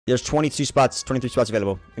There's 22 spots, 23 spots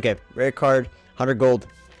available. Okay, rare card, 100 gold.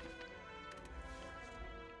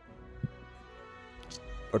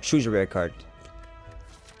 Or choose a rare card.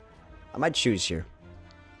 I might choose here.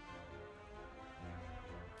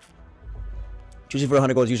 Choosing for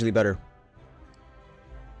 100 gold is usually better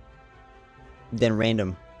than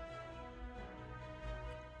random.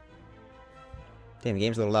 Damn, the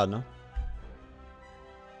game's a little loud, no?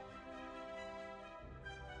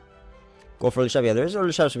 Gold for early shop. Yeah, there's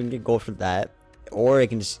early shops so we can get gold for that. Or I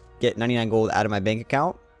can just get 99 gold out of my bank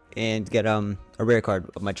account and get a rare card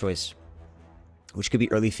of my choice. Which could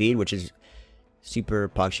be early feed, which is super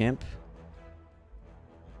PogChamp.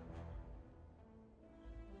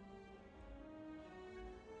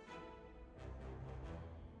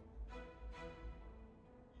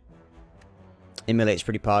 Immolate's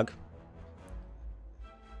pretty pog.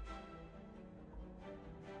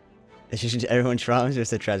 It's just everyone's wrong,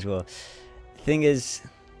 just a trash wheel. Thing is,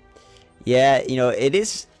 yeah, you know, it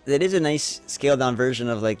is a nice scaled down version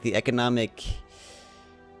of like the economic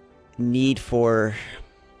need for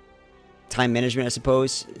time management, I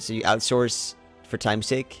suppose. So you outsource for time's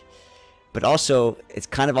sake, but also it's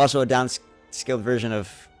kind of also a downscaled version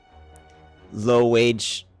of low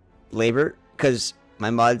wage labor, because my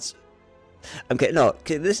mods. Okay, no,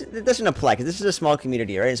 this it doesn't apply because this is a small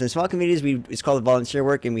community, right? So in small communities, it's called volunteer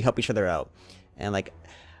work, and we help each other out. And like,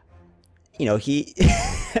 you know,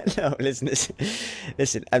 no,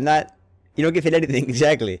 listen. I'm not. You don't get paid anything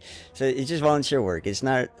exactly. So it's just volunteer work. It's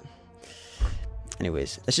not.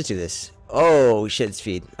 Anyways, let's just do this. Oh shit, it's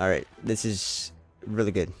feed. All right, this is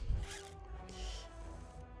really good.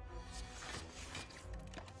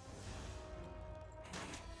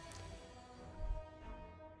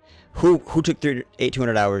 Who took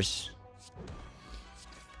 200 hours?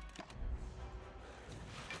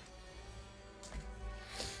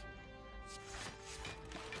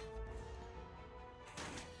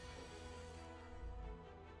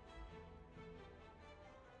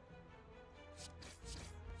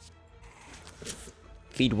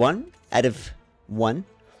 Feed 1 out of 1.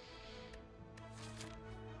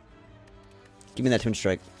 Give me that twin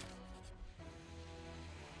strike.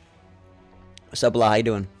 What's up, La? How you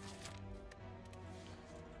doing?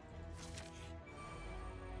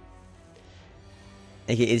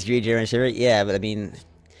 Okay, is greed your server? Yeah, but I mean,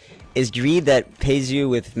 it's greed that pays you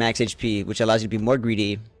with max HP, which allows you to be more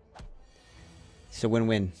greedy. So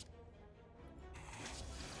win-win.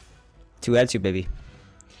 2 out of 2, baby.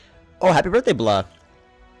 Oh, happy birthday, Blah.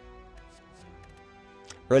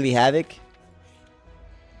 Early Havoc.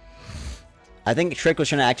 I think Trick was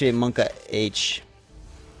trying to activate Monka H.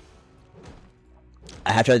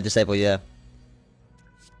 I have tried the Disciple, yeah.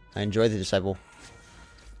 I enjoy the Disciple.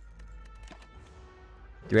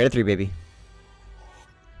 3 out of 3, baby.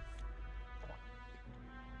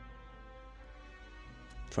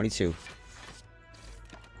 $22.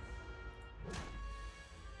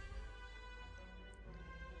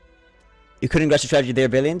 You couldn't guess the strategy there,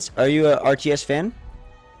 Billions? Are you a RTS fan?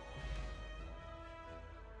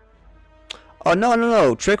 Oh,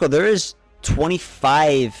 no. Trickle, there is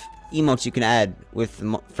 25 emotes you can add with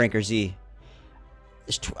Franker Z.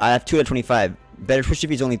 I have 2 out of 25. Better for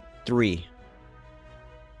CP is only 3.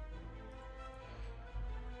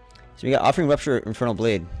 So we got Offering Rupture, Infernal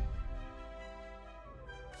Blade.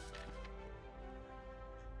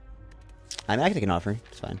 I can take an offering.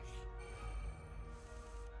 It's fine.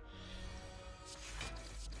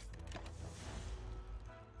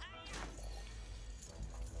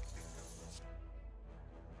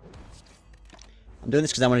 I'm doing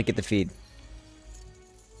this because I want to get the feed.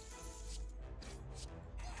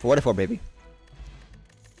 4 out of 4, baby.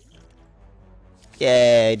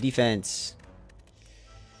 Yay, defense.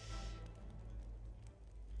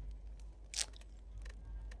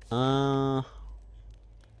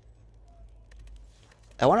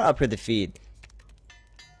 I want to upgrade the feed.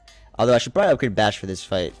 Although I should probably upgrade Bash for this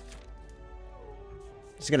fight.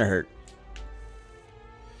 It's gonna hurt.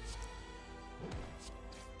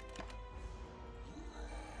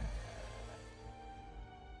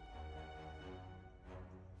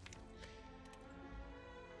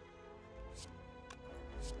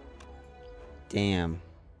 Damn.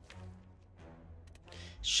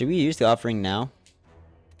 Should we use the offering now?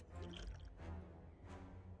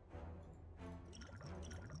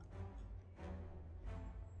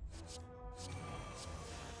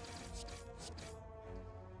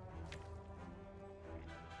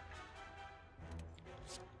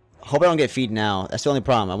 Hope I don't get feed now. That's the only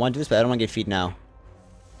problem. I want to do this, but I don't want to get feed now.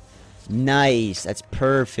 Nice. That's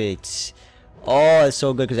perfect. Oh, it's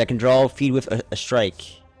so good because I can draw feed with a strike.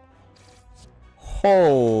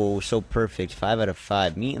 Oh, so perfect. 5 out of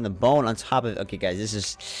 5. Meat and the bone on top of. Okay, guys,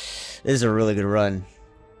 this is a really good run.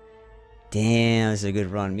 Damn, this is a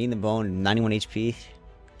good run. Meat and the bone, 91 HP.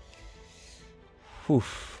 Whew.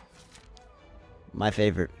 My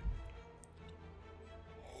favorite.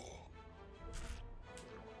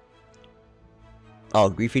 Oh,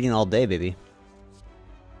 grief eating all day, baby.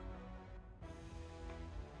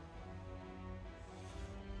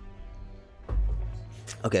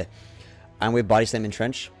 Okay. Iron Wave, Body Slam, and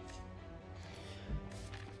Trench.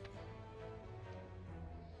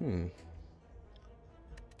 I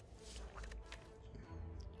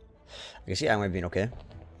can see Iron Wave being okay.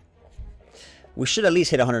 We should at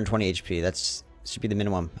least hit 120 HP. That's should be the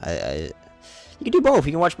minimum. You can do both.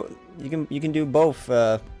 You can watch. You can do both.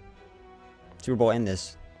 Super Bowl and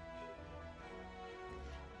this.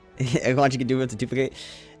 I want you can do it to duplicate.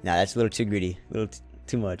 Nah, that's a little too greedy. A little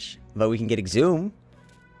too much. But we can get Exhume.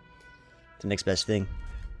 The next best thing.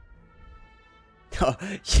 Oh,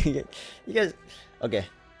 you guys. Okay.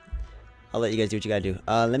 I'll let you guys do what you gotta do.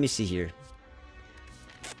 Let me see here.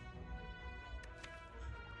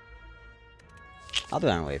 I'll do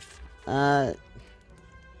Iron Wave.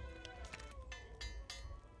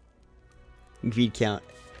 Greed count.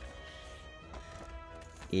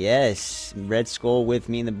 Yes. Red Skull with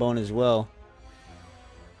me in the bone as well.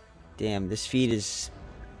 Damn, this feed is...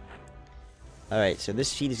 Alright, so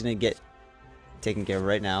this feed is gonna get taken care of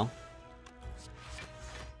right now.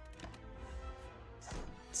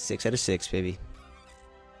 6 out of 6, baby.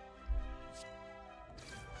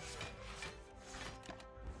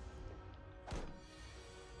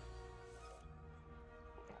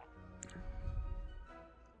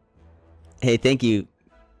 Hey, thank you.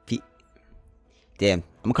 Damn,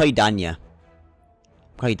 I'm gonna call you Danya.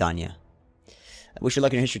 Call you Danya. I wish you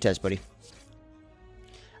luck in your history test, buddy.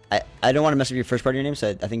 I don't want to mess up your first part of your name, so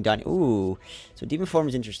I think Danya. Ooh, so Demon Form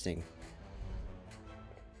is interesting.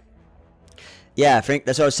 Yeah, Frank,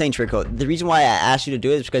 that's what I was saying, Trico. The reason why I asked you to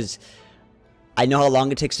do it is because I know how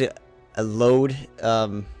long it takes to load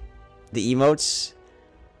the emotes.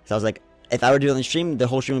 So I was like, if I were to do it on the stream, the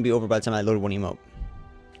whole stream would be over by the time I loaded one emote.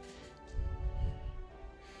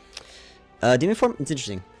 Demon Form, it's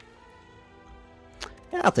interesting.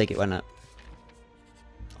 Yeah, I'll take it, why not?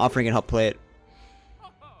 Offering can help play it.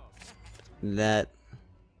 That...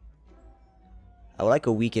 I would like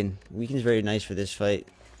a Weaken. Weaken's very nice for this fight.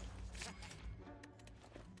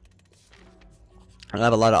 I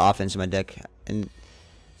have a lot of offense in my deck, and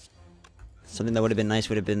something that would have been nice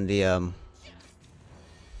would have been the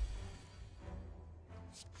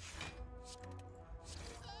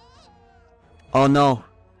oh no.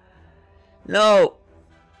 No!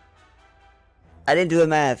 I didn't do the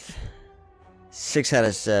math. 6 out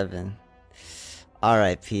of 7.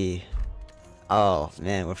 R.I.P. Oh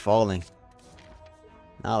man, we're falling.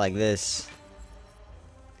 Not like this.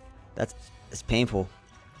 That's painful.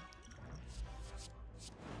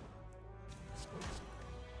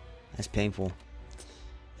 That's painful.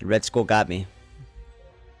 The Red Skull got me.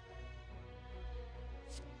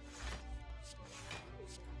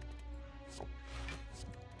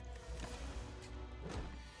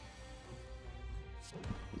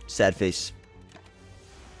 Sad face.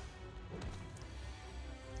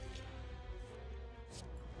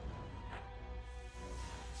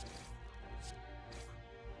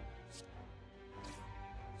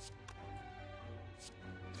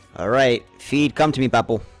 All right, feed, come to me,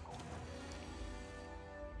 Papo.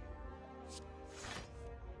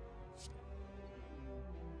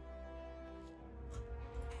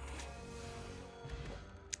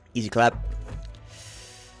 Easy clap.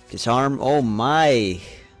 Disarm. Oh my.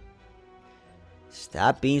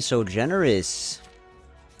 Stop being so generous.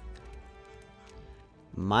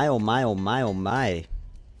 My oh my oh my oh my.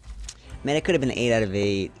 Man, it could have been 8 out of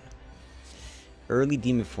 8. Early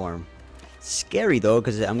Demon Form. Scary though,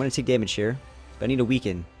 because I'm going to take damage here. But I need a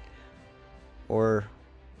Weaken. Or...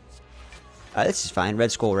 this is fine.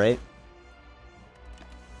 Red Skull, right?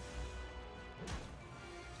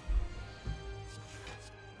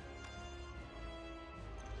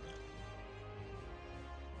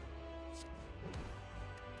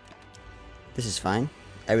 This is fine.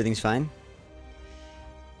 Everything's fine.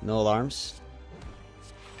 No alarms.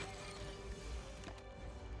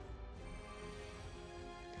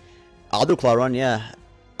 I'll do Claw Run, yeah.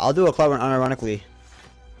 I'll do a Claw Run unironically.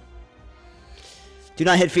 Do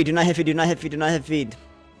not hit feed, do not hit feed, do not hit feed, do not hit feed.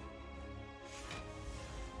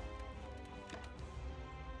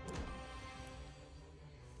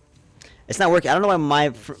 It's not working. I don't know why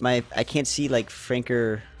my I can't see like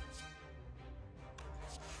Franker.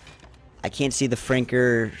 I can't see the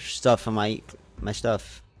Franker stuff on my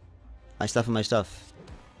stuff. My stuff and my stuff.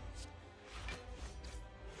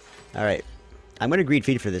 Alright. I'm gonna greed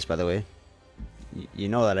feed for this, by the way. You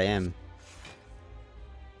know that I am.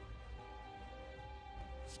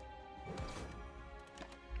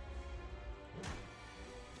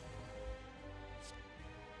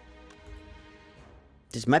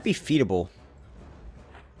 This might be feedable.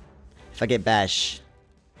 If I get bash.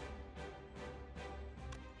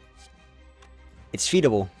 It's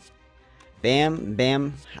feedable. Bam,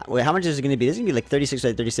 bam. Wait, how much is it going to be? This is going to be like 36 out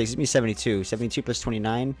of 36. This is going to be 72. 72 plus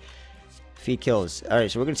 29. Feed kills. Alright,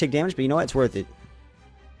 so we're going to take damage, but you know what? It's worth it.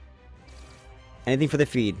 Anything for the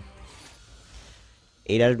feed.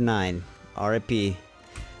 8 out of 9. RIP.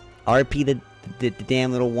 RIP the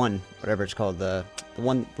damn little one. Whatever it's called. The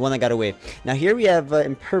one that got away. Now here we have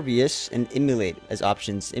Impervious and Immolate as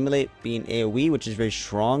options. Immolate being AoE, which is very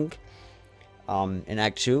strong. In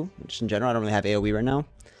Act 2, just in general, I don't really have AoE right now.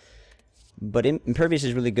 But Impervious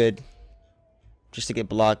is really good. Just to get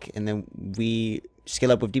block, and then we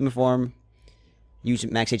scale up with Demon Form. Use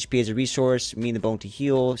max HP as a resource. Me and the Bone to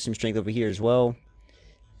heal. Some strength over here as well.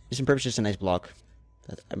 This Impervious is just a nice block.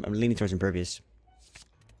 I'm leaning towards Impervious.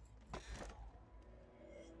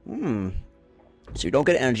 So we don't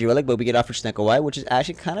get Energy Relic, but we get offered Snecko, which is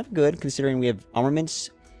actually kind of good, considering we have armaments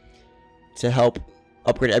to help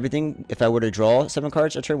upgrade everything if I were to draw 7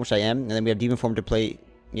 cards a turn, which I am. And then we have Demon Form to play.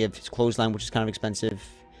 We have Clothesline, which is kind of expensive.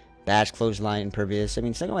 Bash, Clothesline, Impervious. I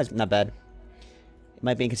mean, Snecko is not bad. It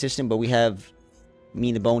might be inconsistent, but we have Me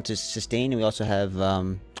and the Bone to sustain, and we also have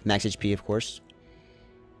max HP, of course.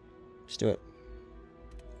 Let's do it.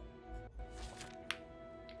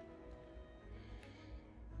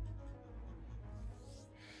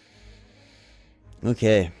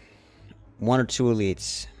 Okay. 1 or 2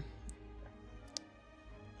 elites.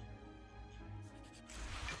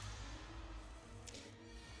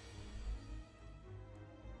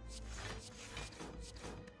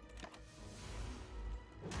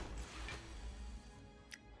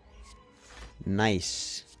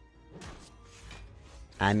 Nice.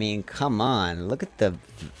 I mean, come on. Look at the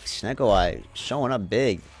Snecko showing up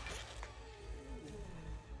big.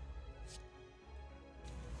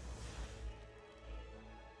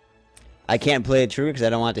 I can't play it true because I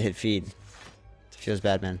don't want to hit feed. It feels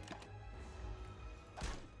bad, man.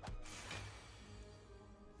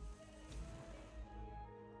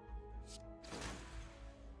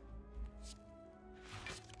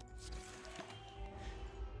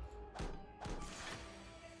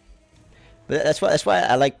 But that's why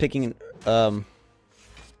I like picking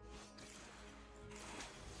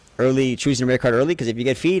early, choosing a rare card early, because if you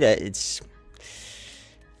get feed, there's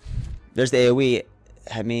the AoE.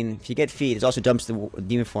 I mean, if you get feed, it also dumps the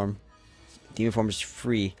Demon Form. Demon Form is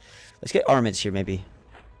free. Let's get armaments here, maybe.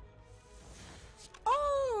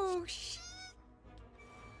 Oh shit!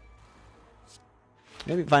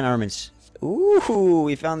 Maybe find armaments. Ooh,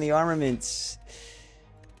 we found the armaments.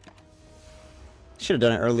 Should have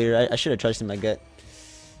done it earlier. I should have trusted my gut.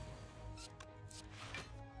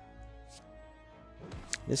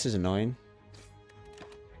 This is annoying.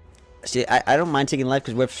 See, I don't mind taking life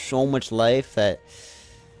because we have so much life that...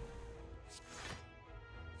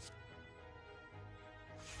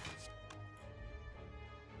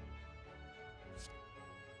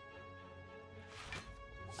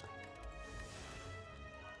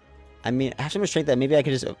 I mean, I have so much strength that maybe I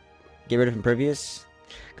could just get rid of Impervious.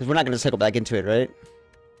 Because we're not going to cycle back into it, right?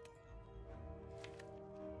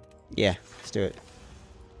 Yeah, let's do it.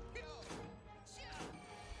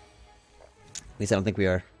 At least I don't think we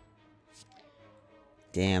are.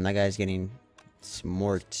 Damn, that guy's getting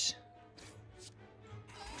smorked.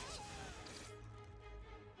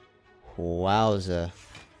 Wowza.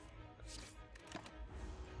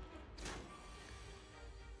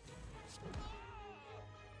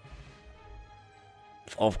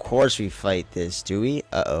 Of course we fight this, do we?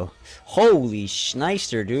 Uh-oh. Holy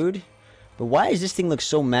Schneister, dude. But why does this thing look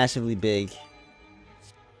so massively big?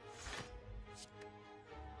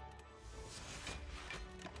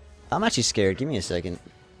 I'm actually scared. Give me a second.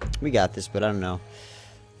 We got this, but I don't know.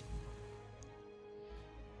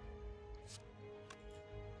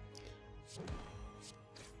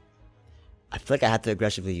 I feel like I have to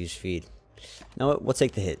aggressively use feed. You know what? We'll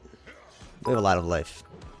take the hit. We have a lot of life.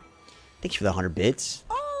 Thanks for the 100 bits.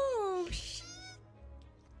 Oh shit!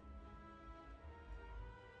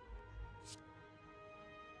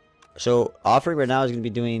 So, offering right now is going to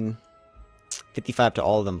be doing 55 to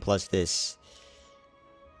all of them plus this.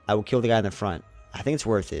 I will kill the guy in the front. I think it's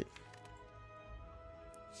worth it.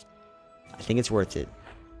 I think it's worth it.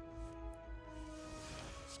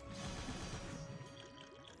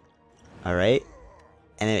 Alright.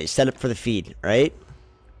 And then set up for the feed, right?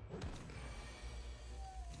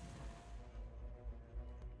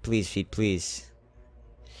 Please, feed, please.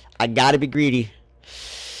 I gotta be greedy.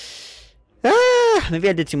 Ah, maybe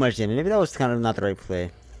I did too much damage. Maybe that was kind of not the right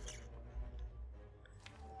play.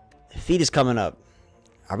 Feed is coming up.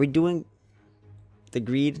 Are we doing the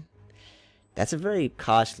greed? That's a very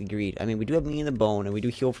costly greed. I mean, we do have meat in the bone, and we do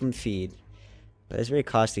heal from feed. But it's very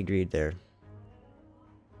costly greed there.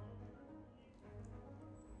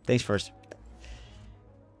 Thanks first.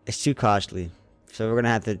 It's too costly. So we're going to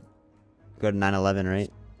have to go to 911,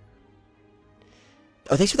 right?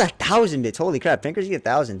 Oh, thanks for that 1,000 bits. Holy crap. Tankers, you get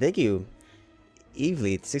 1,000. Thank you.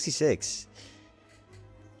 Evely, 66.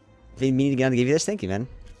 If you need to get on to give you this, thank you, man.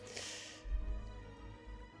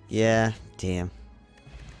 Yeah, damn.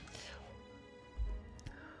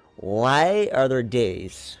 Why are there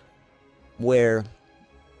days where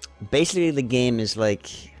basically the game is like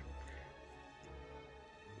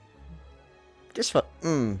just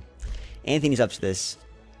Anthony's up to this.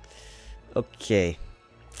 Okay.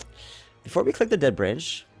 Before we click the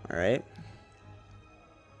Deadbranch, alright.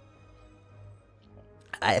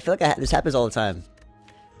 I feel like this happens all the time.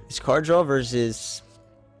 This card draw versus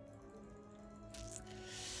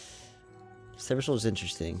Sever Soul is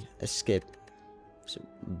interesting. Escape. So,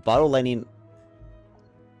 bottle lightning.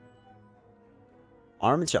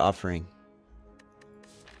 Armaments are offering.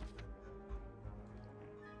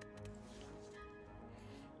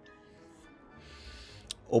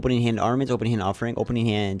 Opening hand armaments, opening hand offering, opening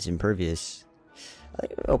hands impervious. I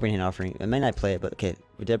like opening hand offering. I might not play it, but okay.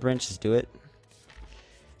 With Deadbranch, let's do it.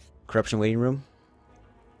 Corruption waiting room.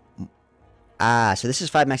 Ah, so this is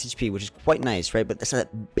 5 max HP, which is quite nice, right? But that's a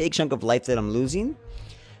big chunk of life that I'm losing.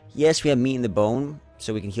 Yes, we have meat in the bone,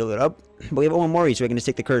 so we can heal it up. But we have Omamori, so we can just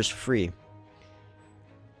take the curse free.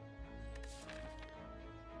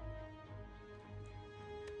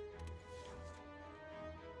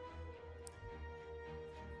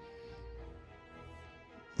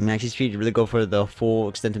 Max HP, really go for the full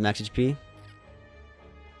extent of max HP.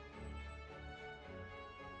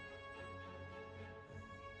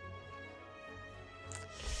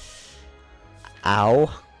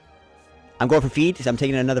 Ow. I'm going for feed, so I'm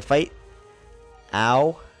taking another fight.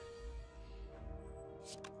 Ow.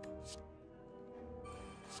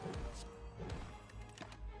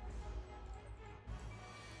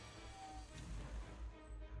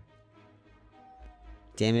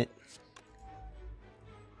 Damn it.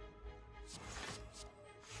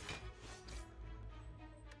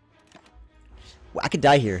 Well, I could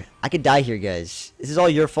die here. I could die here, guys. This is all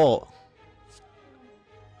your fault.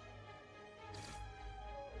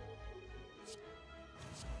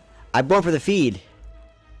 I'm going for the feed.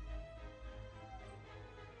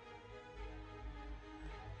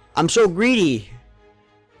 I'm so greedy.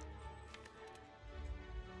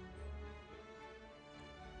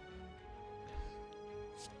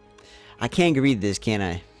 I can't greed this, can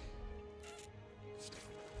I?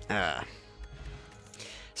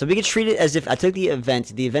 So we could treat it as if I took the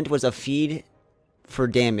event. The event was a feed for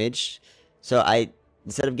damage. So I,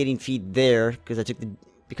 instead of getting feed there, because I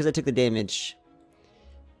took the damage.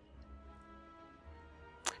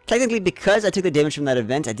 Technically, because I took the damage from that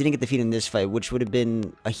event, I didn't get the feed in this fight, which would have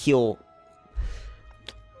been a heal.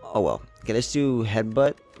 Oh well. Okay, let's do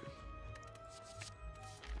headbutt.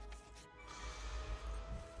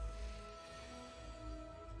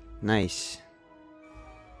 Nice.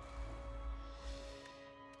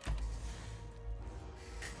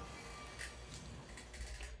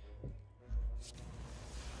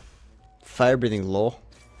 Fire breathing low.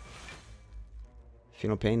 Feel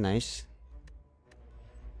no pain, nice.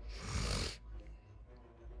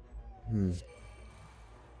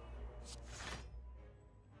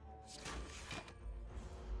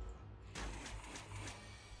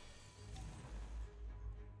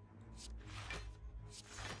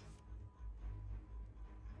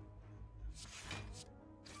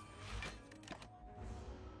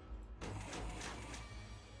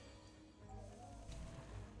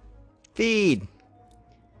 Feed.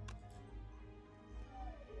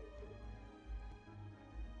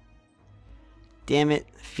 Damn it.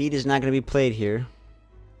 Feed is not going to be played here.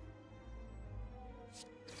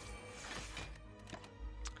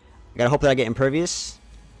 I gotta hope that I get impervious.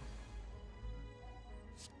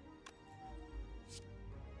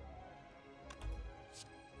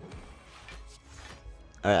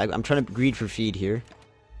 Alright, I'm trying to greed for feed here.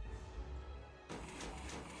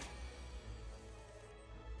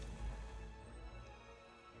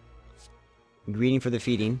 Greeting for the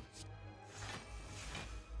feeding.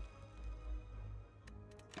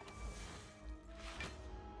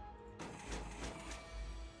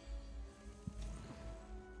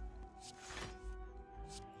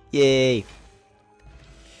 Yay.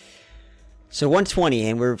 So 120,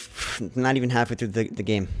 and we're not even halfway through the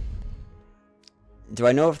game. Do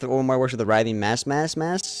I know if the Omar works with the writhing mass?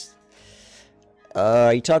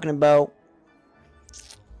 Are you talking about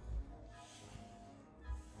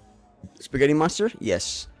Spaghetti Monster?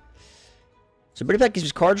 Yes. So Birdie Pack gives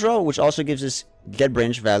us card draw, which also gives us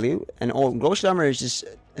Deadbranch value, and Ghost Armor is just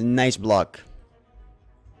a nice block.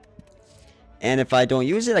 And if I don't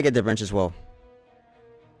use it, I get Deadbranch as well.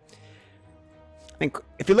 I mean,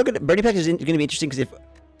 if you look at it, Birdie Pack is going to be interesting because if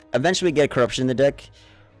eventually we get Corruption in the deck,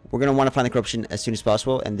 we're going to want to find the Corruption as soon as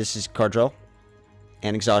possible, and this is card draw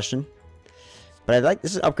and Exhaustion. But I like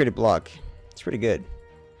this is an upgraded block. It's pretty good.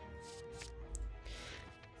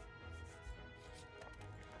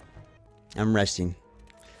 I'm resting.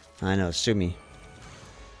 I know, sue me.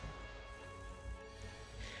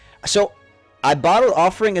 So, I bottled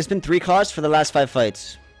Offering has been 3 costs for the last 5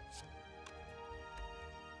 fights.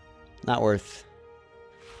 Not worth.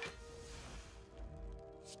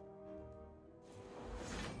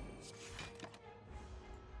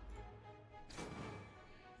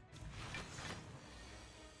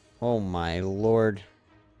 Oh my lord.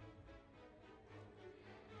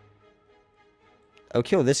 I'll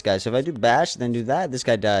kill this guy. So if I do bash, then do that, this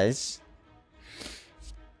guy dies.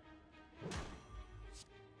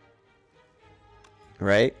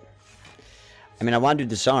 Right? I mean, I want to do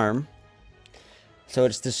disarm. So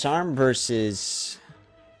it's disarm versus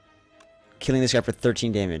killing this guy for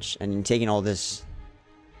 13 damage and taking all this.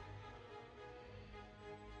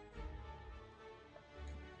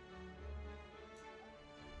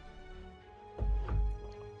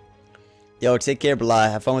 Yo, take care, Blah.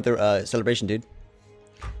 Have fun with the celebration, dude.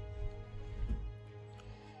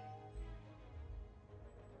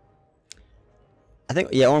 I think,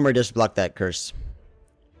 yeah, Ormer just blocked that curse.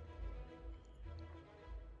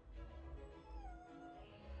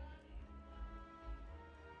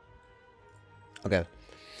 Okay.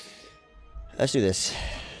 Let's do this.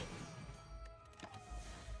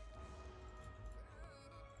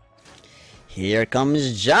 Here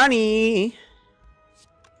comes Johnny!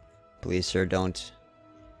 Please, sir, don't.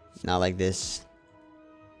 Not like this.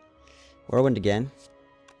 Whirlwind again.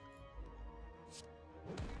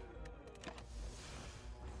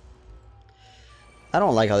 I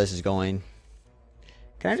don't like how this is going.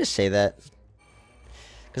 Can I just say that?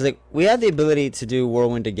 Because, like, we have the ability to do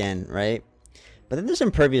Whirlwind again, right? But then there's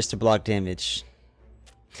Impervious to block damage.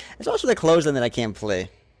 It's also the clothesline that I can't play.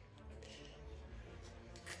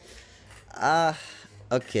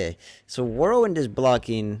 Okay. So Whirlwind is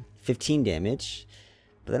blocking 15 damage.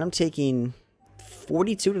 But then I'm taking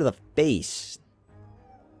 42 to the face.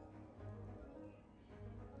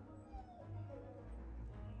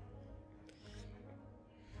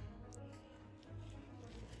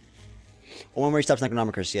 One where he stops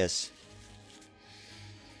Necronomicus, yes.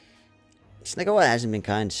 Snecko hasn't been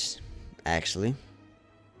kind, actually.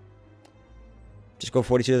 Just go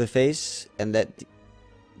 42 to the face, and that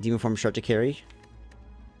Demon Form start to carry.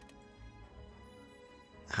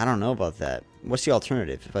 I don't know about that. What's the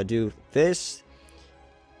alternative? If I do this,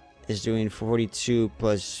 is doing 42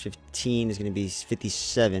 plus 15 is going to be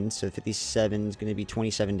 57. So 57 is going to be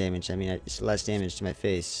 27 damage. I mean, it's less damage to my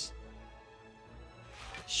face.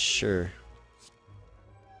 Sure.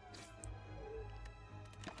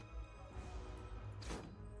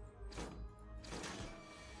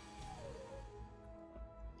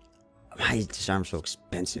 Why is disarm so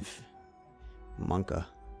expensive? Monka.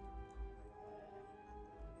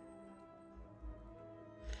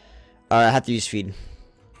 Alright, I have to use feed.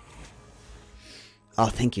 Oh,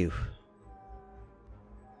 thank you.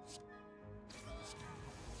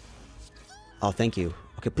 Oh, thank you.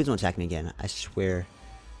 Okay, please don't attack me again. I swear.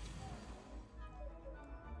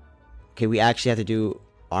 Okay, we actually have to do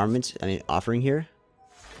armament. I mean, offering here.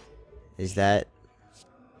 Is that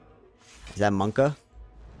Monka?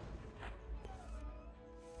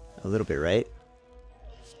 A little bit, right?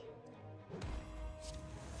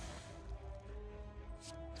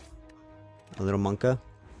 A little Monka.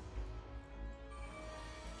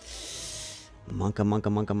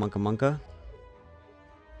 Monka.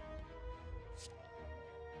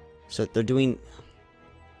 So they're doing...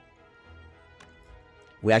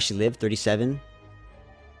 We actually live 37.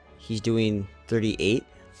 He's doing 38.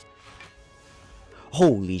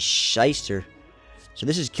 Holy shyster. So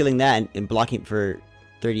this is killing that and blocking for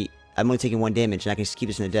 30. I'm only taking 1 damage and I can just keep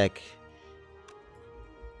this in the deck.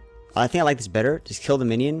 I think I like this better. Just kill the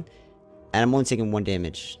minion. And I'm only taking 1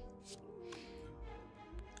 damage.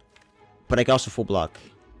 But I can also full block.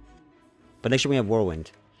 But next year we have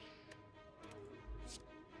Whirlwind.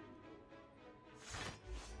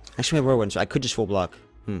 Actually we have Whirlwind, so I could just full block.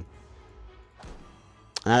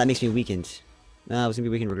 Ah, that makes me weakened. No, I was gonna be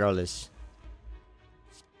weakened regardless.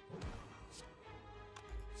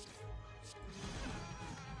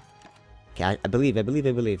 Okay, I believe.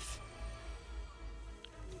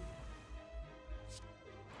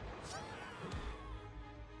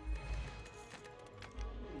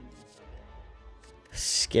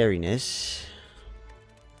 Scariness.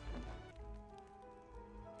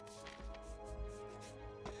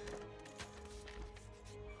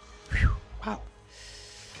 Whew, wow.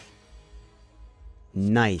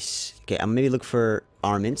 Nice. Okay, I'm maybe look for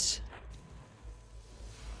armaments.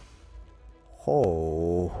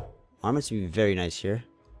 Oh, armaments would be very nice here.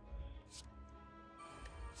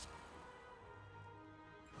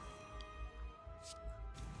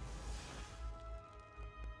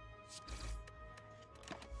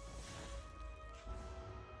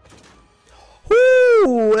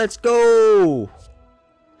 Woo! Let's go,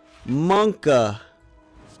 Monka.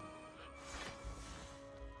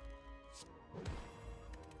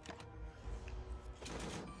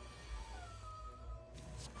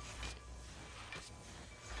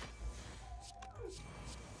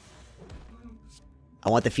 I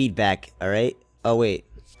want the feedback, alright? Oh, wait.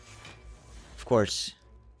 Of course.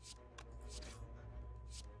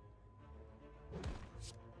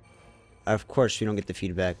 Of course we don't get the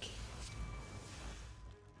feedback.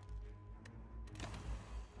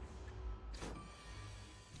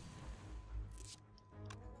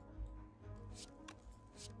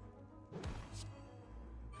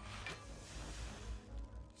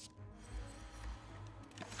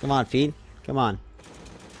 Come on, feed. Come on.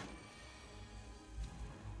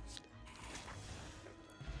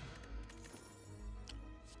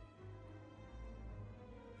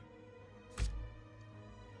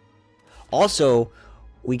 Also,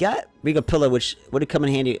 we got Pillar, which would have come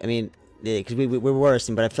in handy. I mean, because we were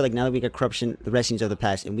worristing, but I feel like now that we got Corruption, the Restings of the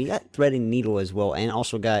Past, and we got Threading Needle as well, and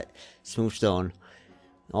also got Smooth Stone.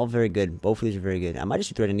 All very good. Both of these are very good. I might just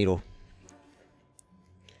do Threading Needle.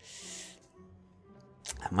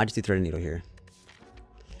 Here.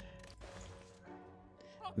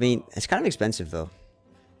 I mean, it's kind of expensive though,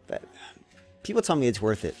 but people tell me it's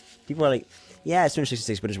worth it. People are like, yeah, it's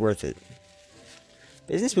 266, but it's worth it.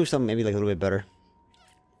 But isn't Smooth Stone maybe like a little bit better?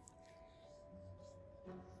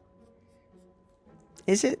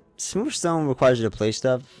 Is it? Smooth Stone requires you to play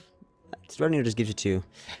stuff. Threading Needle just gives you 2.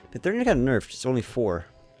 But Threading Needle got nerfed. It's only 4.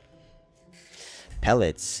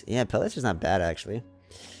 Pellets. Yeah, Pellets is not bad actually.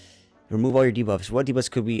 Remove all your debuffs. What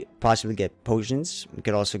debuffs could we possibly get? Potions. We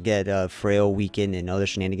could also get Frail, Weaken, and other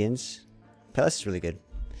shenanigans. Pellets is really good.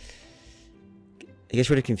 It gets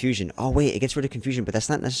rid of confusion. Oh wait, it gets rid of confusion, but that's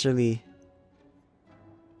not necessarily...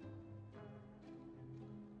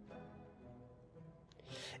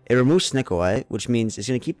 It removes Snecko Eye, which means it's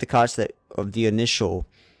going to keep the cost of the initial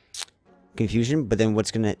confusion, but then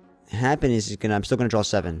what's going to happen is I'm still going to draw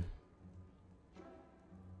 7.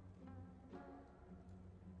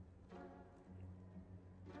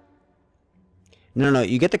 No,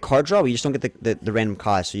 you get the card draw, but you just don't get the random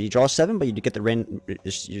cost. So you draw 7, but you get the random...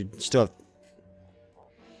 You still have...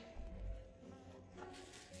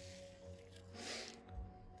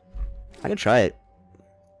 I can try it.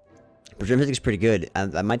 But Dream Physics is pretty good.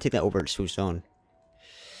 I might take that over to Smooth Stone.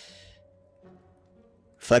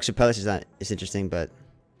 Flex of Pellets is interesting, but...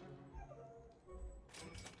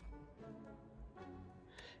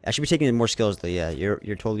 I should be taking more skills though, yeah. You're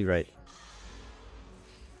totally right.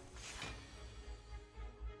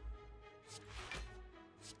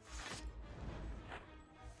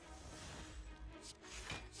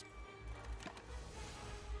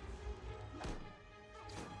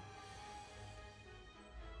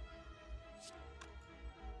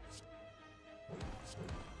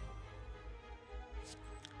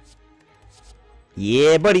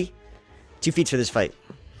 Yeah, buddy. 2 feats for this fight.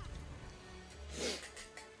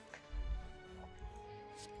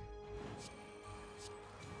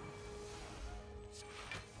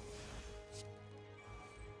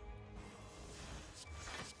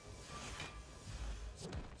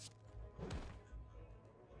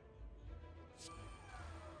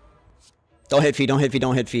 Don't hit feed, don't hit feed,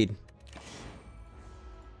 don't hit feed.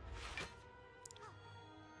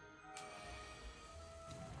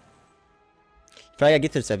 Probably gotta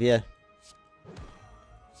get this stuff, yeah.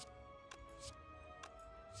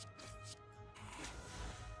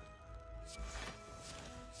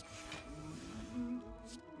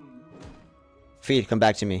 Feed, come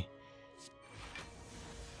back to me.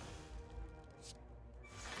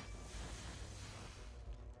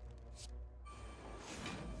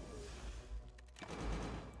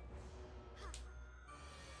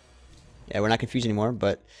 Yeah, we're not confused anymore,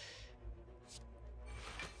 but...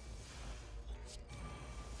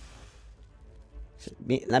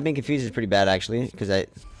 Not being confused is pretty bad, actually, because I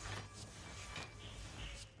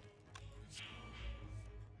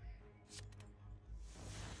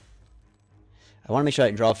want to make sure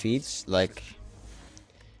I draw feeds, like,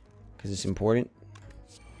 because it's important.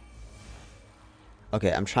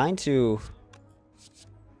 Okay, I'm trying to...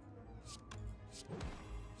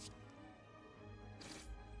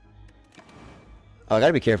 Oh, I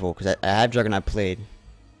gotta be careful, because I have Juggernaut played. I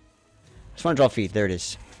just want to draw feed. There it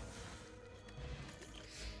is.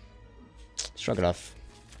 Shrug it off.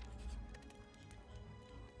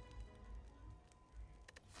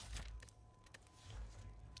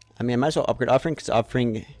 I mean, I might as well upgrade Offering, because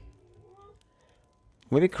Offering...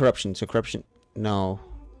 Maybe Corruption, so Corruption... No.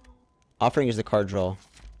 Offering is the card draw.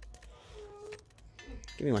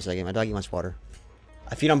 Give me 1 second, my doggy wants water.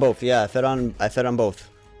 I feed on both, yeah, I fed on both.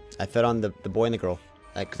 I fed on the boy and the girl.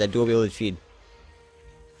 Because I do be able to feed.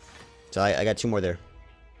 So I got 2 more there.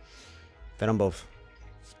 Fed on both.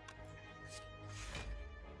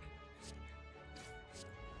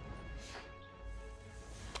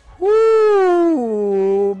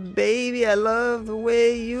 Woo, baby, I love the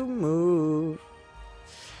way you move.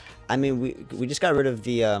 I mean, we just got rid of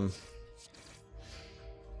the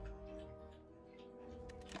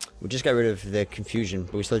we just got rid of the confusion,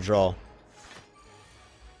 but we still draw.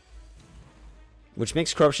 Which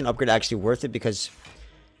makes Corruption upgrade actually worth it, because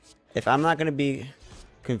if I'm not gonna be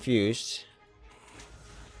confused,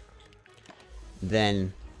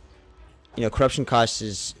 then you know Corruption cost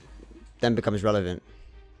is then becomes relevant.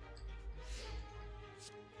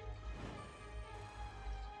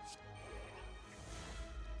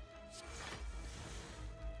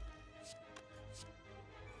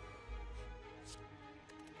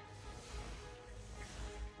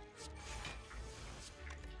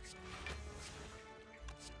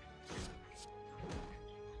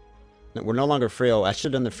 We're no longer frail. I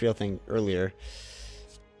should have done the frail thing earlier.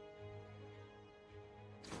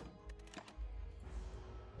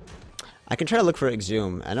 I can try to look for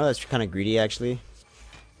Exhume. I know that's kind of greedy, actually.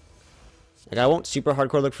 Like, I won't super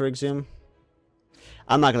hardcore look for Exhume.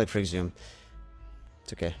 I'm not gonna look for Exhume.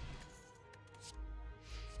 It's okay.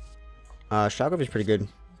 Shockwave is pretty good.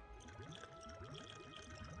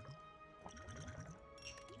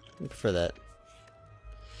 I prefer that.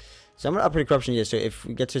 So I'm gonna upgrade Corruption, yeah, so if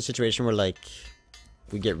we get to a situation where, like,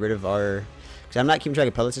 we get rid of our... Because I'm not keeping track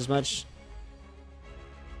of pellets as much.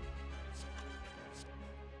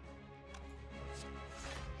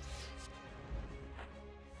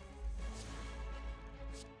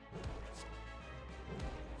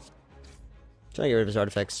 Trying to get rid of his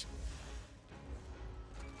artifacts.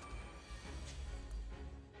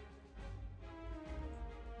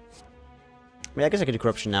 I mean, I guess I could do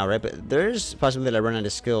Corruption now, right? But there's a possibility that I run out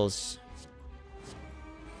of skills.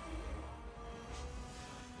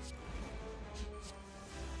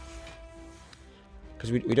 Because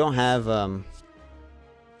we don't have...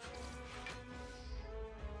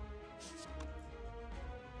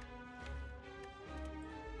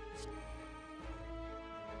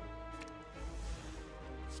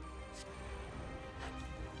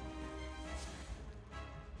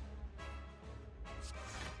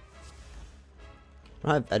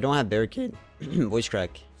 I don't have Barricade. Voice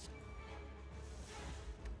Crack.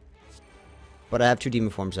 But I have 2 Demon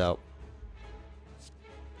Forms out.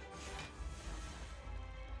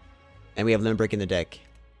 And we have Limit Break in the deck.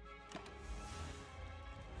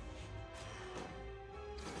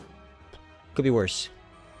 Could be worse.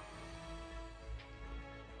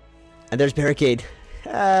 And there's Barricade.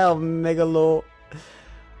 Ah, Omega lol.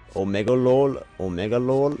 Omega lol. Omega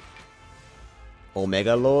lol.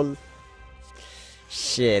 Omega lol.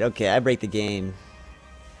 Shit, okay, I break the game.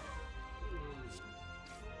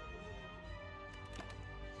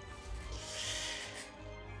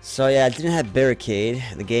 So yeah, I didn't have Barricade.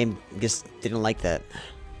 The game just didn't like that.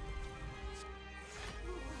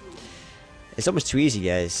 It's almost too easy,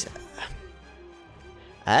 guys.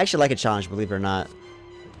 I actually like a challenge, believe it or not.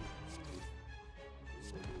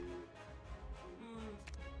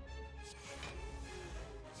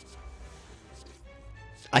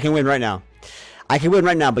 I can win right now. I can win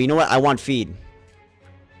right now, but you know what? I want feed.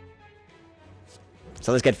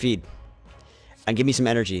 So let's get feed. And give me some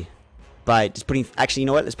energy. By just putting... Actually, you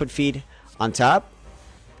know what? Let's put feed on top.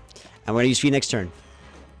 And we're going to use feed next turn.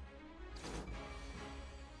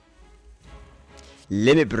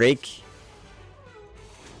 Limit break.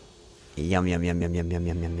 Yum, yum, yum, yum, yum, yum,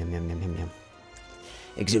 yum, yum, yum, yum, yum, yum, yum.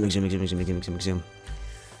 Exhume, exhume, exhume, exhume, exhume, exhume, exhume.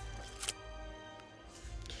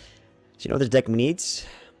 So you know what this deck needs?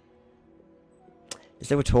 Is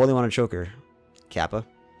that we totally want a choker? Kappa.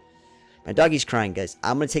 My doggy's crying, guys.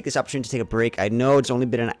 I'm going to take this opportunity to take a break. I know it's only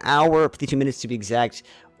been an hour, 52 minutes to be exact.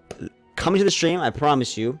 Coming to the stream, I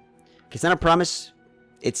promise you. It's not a promise.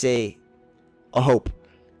 It's a hope.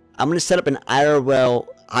 I'm going to set up an IRL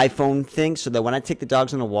iPhone thing so that when I take the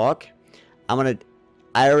dogs on a walk, I'm going to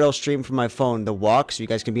IRL stream from my phone the walk so you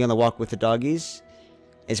guys can be on the walk with the doggies.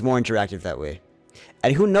 It's more interactive that way.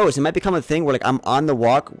 And who knows, it might become a thing where like I'm on the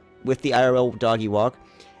walk with the IRL doggy walk,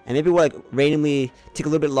 and maybe we'll like randomly take a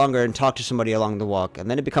little bit longer and talk to somebody along the walk,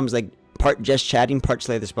 and then it becomes like part just chatting, part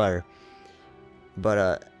Slay the Spire.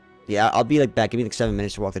 But yeah, I'll be like back. Give me like 7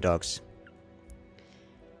 minutes to walk the dogs.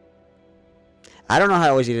 I don't know how I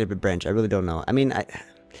always get a branch. I really don't know. I mean,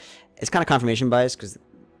 it's kind of confirmation bias because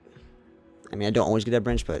I mean I don't always get that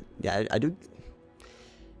branch, but yeah, I do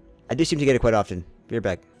seem to get it quite often. Be right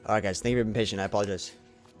back. Alright guys, thank you for being patient. I apologize.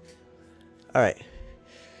 Alright.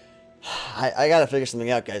 I gotta figure something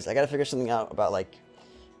out, guys. I gotta figure something out about like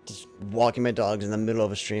just walking my dogs in the middle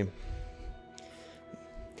of a stream.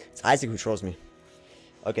 It's Isaac who trolls me.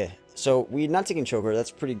 Okay, so we're not taking choker. That's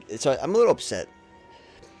pretty. So I'm a little upset.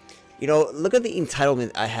 You know, look at the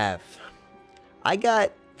entitlement I have. I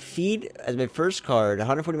got feed as my first card,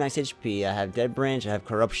 140 max HP. I have Deadbranch. I have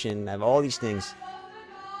corruption. I have all these things.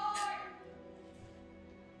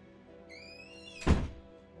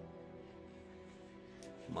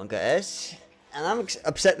 Monka S, and I'm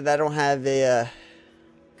upset that I don't have a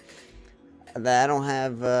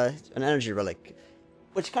an energy relic,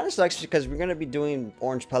 which kind of sucks because we're gonna be doing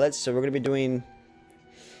orange pellets, so we're gonna be doing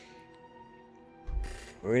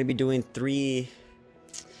three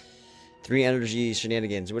energy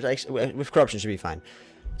shenanigans, which with corruption should be fine.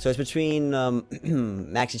 So it's between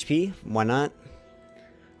max HP, why not,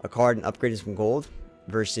 a card and upgrading some gold,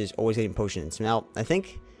 versus always getting potions. Now I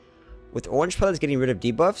think with orange pellets getting rid of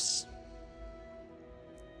debuffs,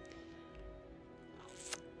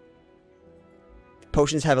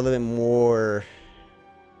 potions have a little bit more.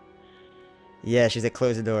 Yeah, she's like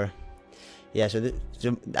close the door. Yeah, so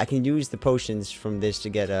I can use the potions from this to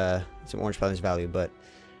get some orange pellets value, but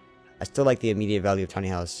I still like the immediate value of tiny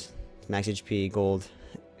house. Max HP, gold,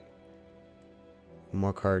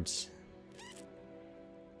 more cards.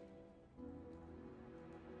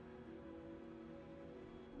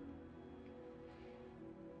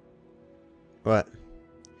 What?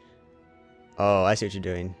 Oh, I see what you're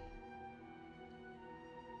doing.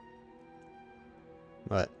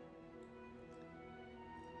 What?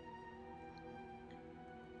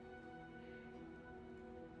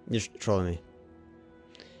 You're just trolling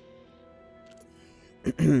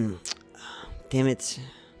me. Damn it.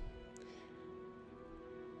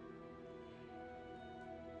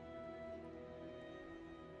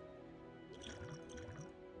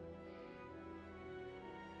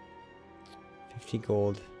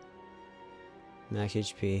 Gold, max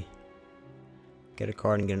HP, get a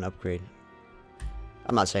card and get an upgrade.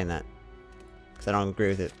 I'm not saying that because I don't agree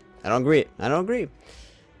with it. I don't agree.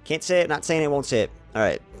 Can't say it, not saying it, won't say it.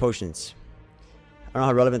 Alright, potions. I don't know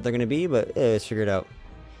how relevant they're going to be, but let's figure it out.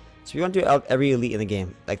 So we want to do every elite in the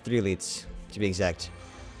game, like 3 elites to be exact.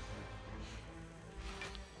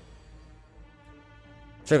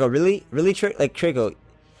 Trico, really like Trico.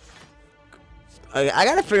 I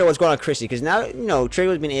gotta figure out what's going on with Chrissy, because now, you know,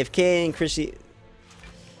 Trico's been AFK and Chrissy.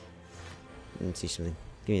 Let's see something.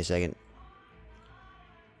 Give me a second.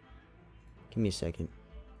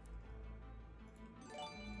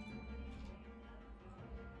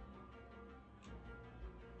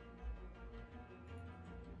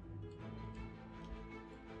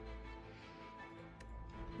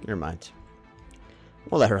 Never mind.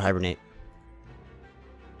 We'll let her hibernate.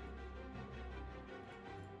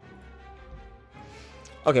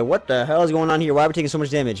 Okay, what the hell is going on here? Why are we taking so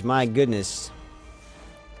much damage? My goodness.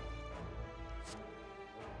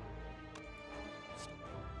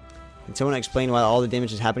 Can someone explain why all the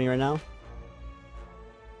damage is happening right now?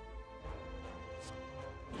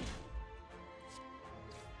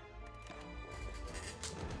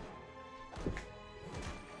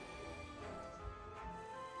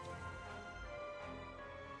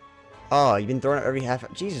 Oh, you've been throwing it every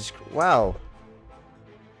half. Jesus, wow.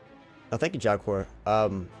 Oh, thank you, Jagcore.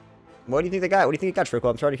 What do you think they got? What do you think you got, Trickle?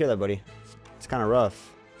 I'm sorry to hear that, buddy. It's kind of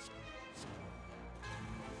rough.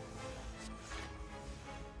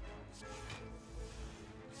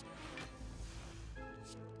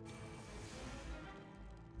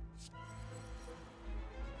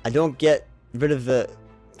 I don't get rid of the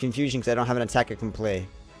confusion because I don't have an attack I can play.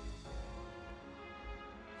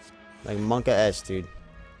 Like Monka S, dude.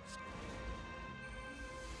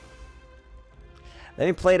 Let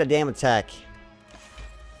me play the damn attack.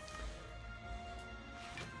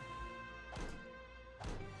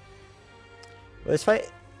 This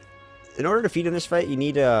fight, in order to feed in this fight, you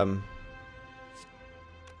need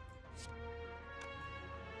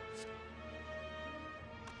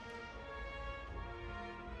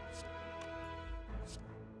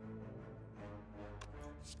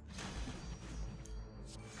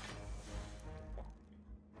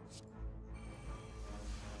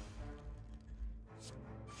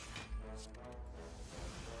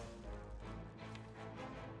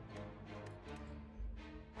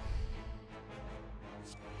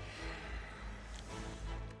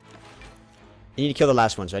you need to kill the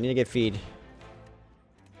last one, so I need to get feed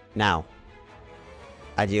now.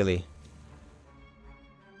 Ideally.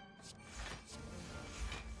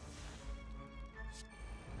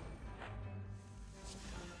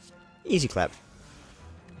 Easy clap.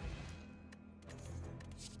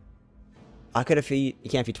 I could have feed. You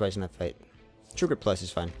can't feed twice in that fight. True Grip Plus is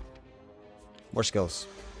fine. More skills.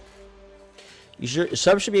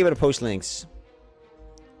 Subs should be able to post links.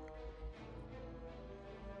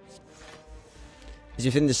 Is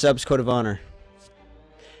within the subs code of honor.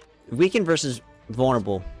 Weakened versus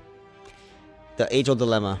vulnerable. The age-old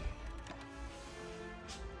dilemma.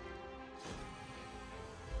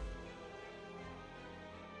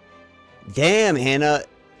 Damn, Hannah.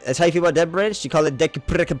 That's how you feel about Deadbranch? You call it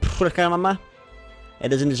Deadbranch? It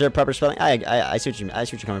doesn't deserve proper spelling. I see what you mean. I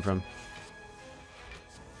see what you're coming from.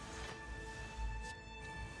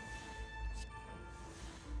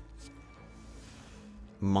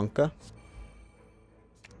 Monka.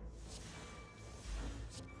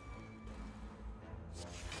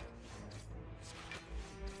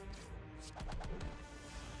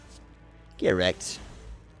 Get wrecked.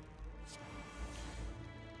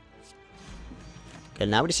 Okay,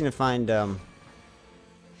 now we just need to find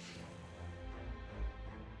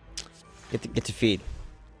get to feed.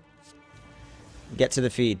 Get to the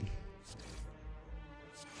feed.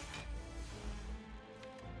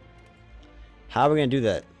 How are we gonna do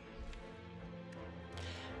that?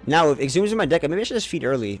 Now, if Exhume's in my deck, maybe I should just feed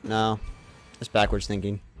early. No, that's backwards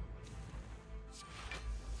thinking.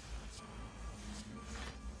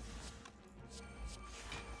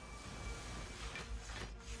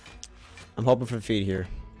 I'm hoping for the feed here.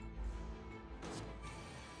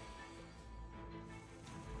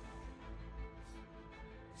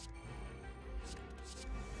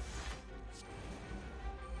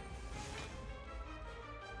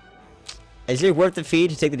 Is it worth the feed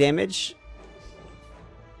to take the damage?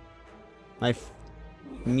 My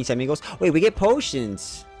mis amigos. Wait, we get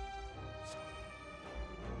potions.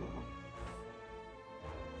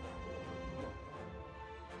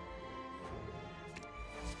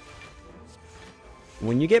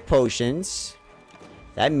 When you get potions,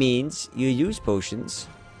 that means you use potions.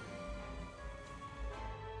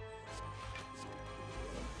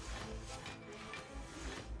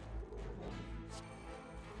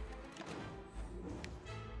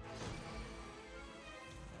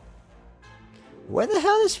 Where the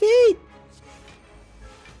hell is feed?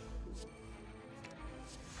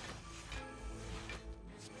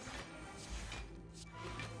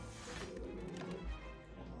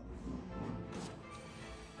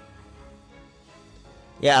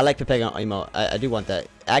 Yeah, I like Pepega emo. I do want that.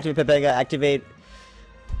 Activate Pepega, activate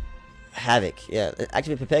Havoc. Yeah,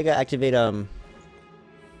 activate Pepega, activate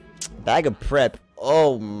Bag of Prep.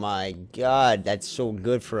 Oh my god, that's so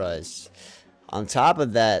good for us. On top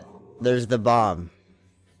of that, there's the bomb.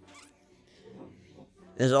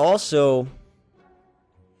 There's also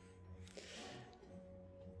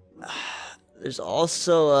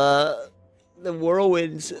the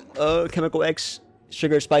Whirlwinds, Chemical X,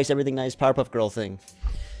 Sugar, Spice, Everything Nice, Powerpuff Girl thing.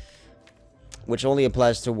 Which only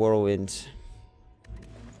applies to Whirlwind.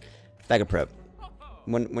 Bag of Prep.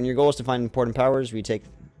 When your goal is to find important powers, we take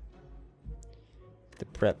the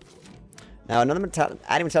prep. Now another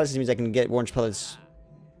adding metallics means I can get orange pellets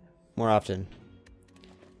more often.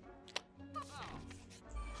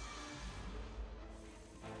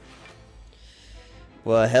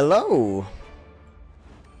 Well, hello.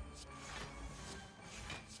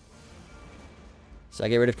 So I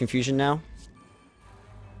get rid of confusion now.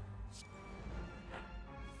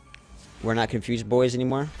 We're not confused boys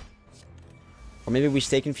anymore. Or maybe we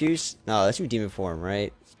stay confused. No, let's do demon form,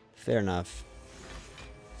 right? Fair enough.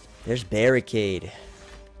 There's barricade.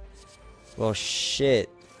 Well, shit.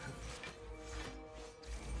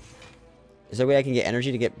 Is there a way I can get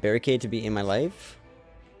energy to get barricade to be in my life?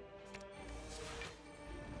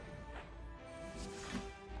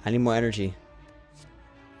 I need more energy.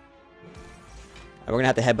 We're gonna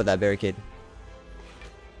have to headbutt that barricade.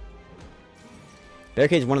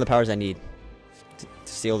 Barricade is one of the powers I need to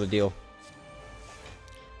seal the deal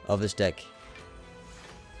of this deck.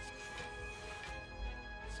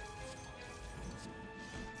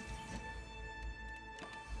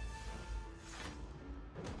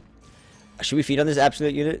 Should we feed on this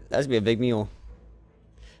absolute unit? That's gonna be a big meal.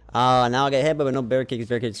 Now I get hit, but no barricades.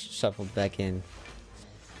 Barricades shuffled back in.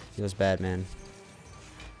 Feels bad, man.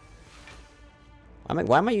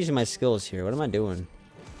 Why am I using my skills here? What am I doing?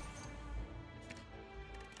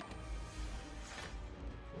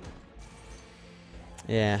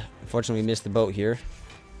 Yeah, unfortunately we missed the boat here.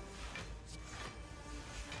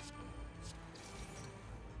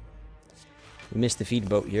 We missed the feed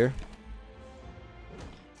boat here.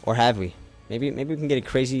 Or have we? Maybe we can get a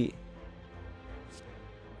crazy...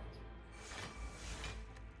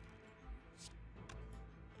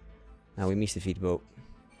 No, we missed the feed boat.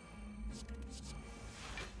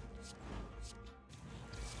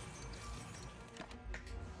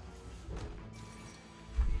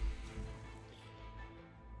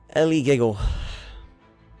 Ellie Giggle.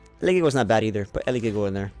 Ellie Giggle's not bad either. Put Ellie Giggle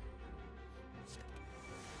in there.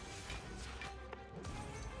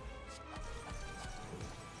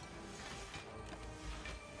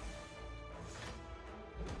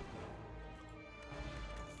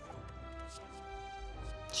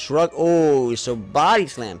 Shrug. Oh, so body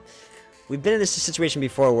slam. We've been in this situation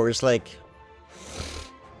before where it's like...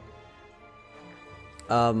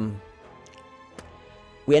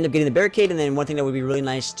 we end up getting the barricade, and then one thing that would be really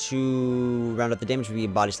nice to round up the damage would be a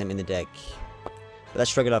body slam in the deck. But that's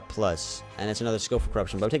Shrug It Up plus, and it's another skill for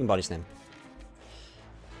corruption, but I'm taking body slam.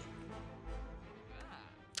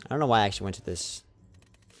 I don't know why I actually went to this.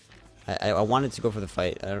 I wanted to go for the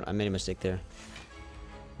fight. I made a mistake there.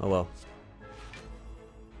 Oh well.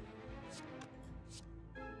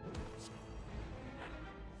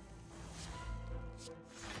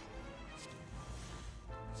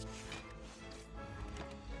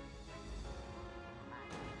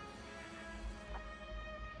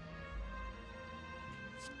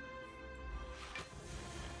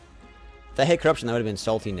 If I hit corruption, that would have been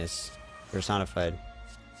saltiness personified.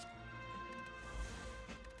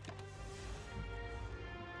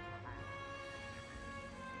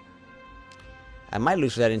 I might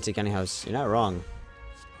lose for that into County House. You're not wrong.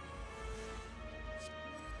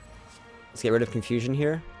 Let's get rid of confusion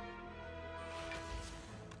here.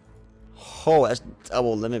 Oh, that's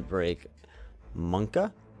double limit break.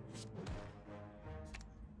 Monka?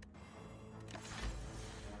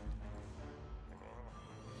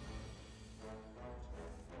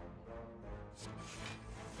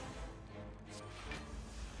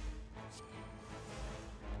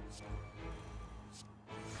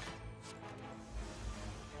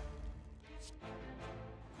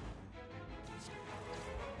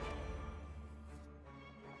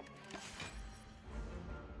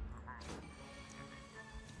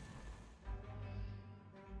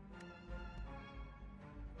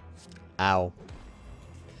 Ow.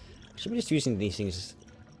 Should be just using these things,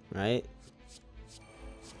 right?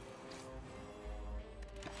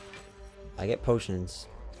 I get potions.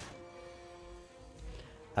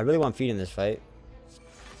 I really want feed in this fight.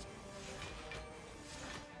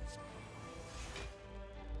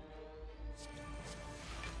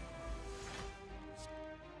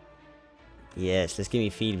 Yes, let's give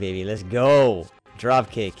me feed, baby. Let's go.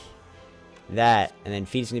 Drop kick. That. And then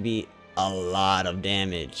feed's gonna be a lot of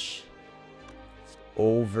damage.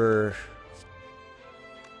 Overwhelming.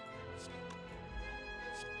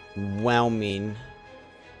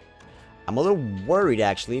 I'm a little worried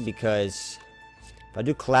actually because if I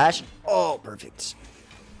do clash, oh perfect.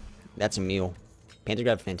 That's a meal. Panther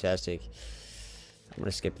Grab, fantastic. I'm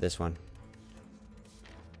gonna skip this one.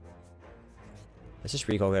 Let's just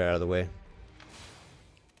recall it out of the way.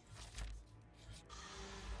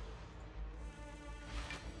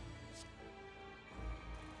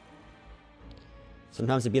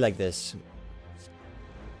 Sometimes it'd be like this.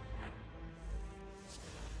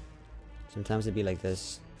 Sometimes it'd be like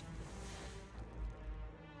this.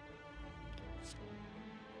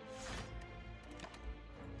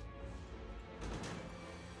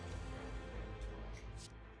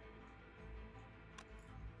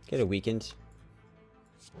 Get a weekend.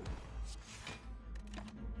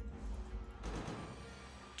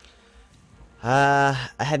 I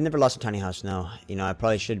have never lost a tiny house, no. You know, I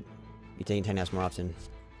probably should be taking tiny house more often.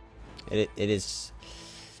 It is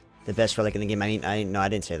the best relic in the game. I mean, no, I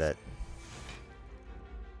didn't say that.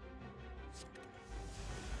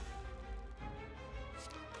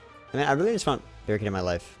 I mean, I really just want barricade in my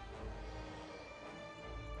life.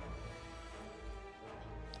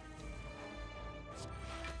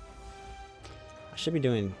 I should be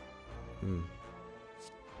doing...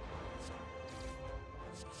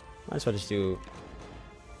 Might as well just do...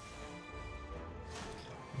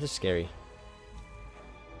 Just scary.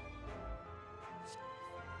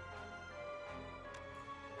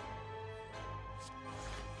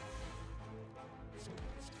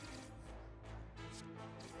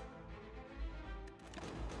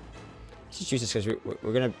 just use this because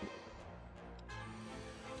we're gonna.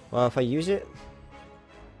 Well, if I use it,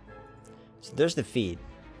 so there's the feed.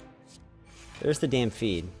 There's the damn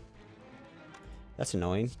feed. That's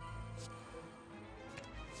annoying.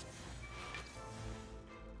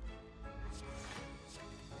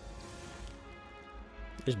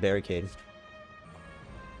 There's barricade.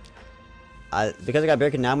 Because I got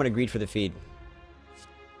barricade, now I'm gonna greed for the feed.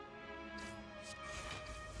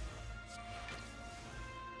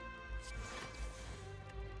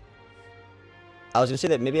 I was gonna say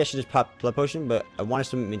that maybe I should just pop blood potion, but I want us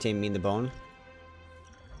to maintain me in the bone.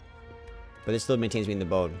 But it still maintains me in the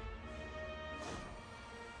bone.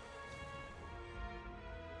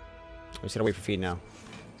 We just gotta wait for feed now.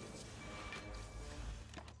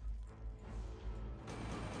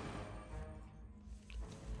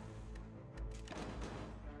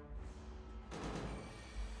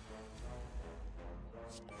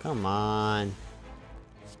 Come on.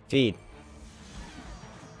 Feed.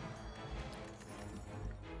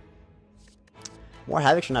 More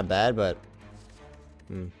Havocs are not bad, but...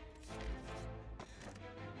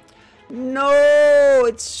 No!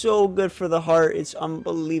 It's so good for the heart. It's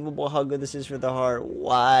unbelievable how good this is for the heart.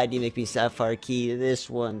 Why do you make me Sapphire Key to this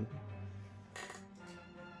one?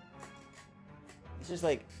 It's just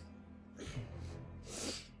like...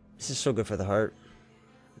 This is so good for the heart.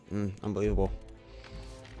 Unbelievable.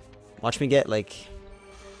 Watch me get, like...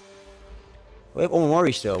 We have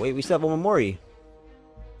Omamori still. Wait, we still have Omamori.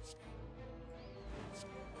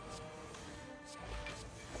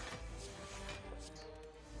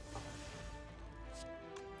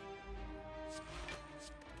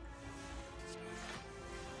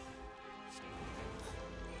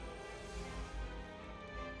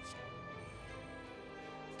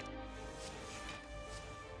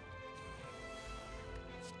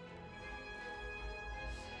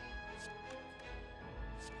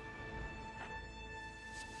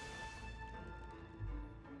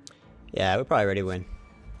 Yeah, we probably already win.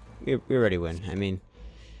 We already win. I mean,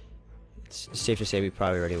 it's safe to say we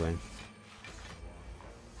probably already win.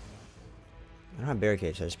 I don't have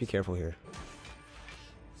barricades, so just be careful here.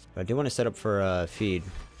 But I do want to set up for feed.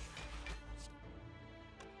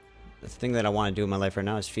 The thing that I want to do in my life right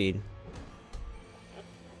now is feed.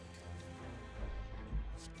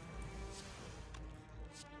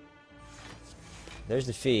 There's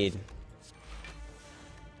the feed.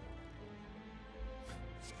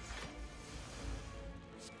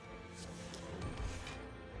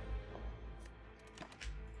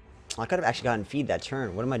 I could have actually gotten feed that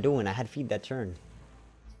turn. What am I doing? I had feed that turn.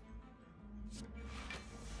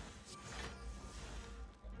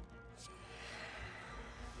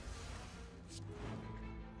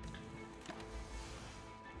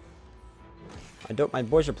 My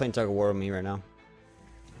boys are playing tug of war with me right now.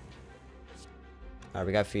 Alright,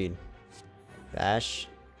 we got feed. Bash,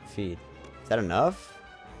 feed. Is that enough?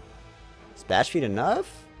 Is bash feed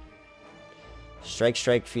enough? Strike,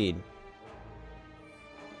 strike, feed.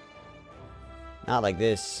 Not like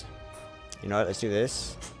this. You know what? Let's do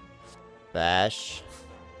this. Bash.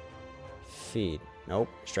 Feed. Nope.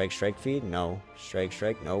 Strike, strike, feed. No. Strike,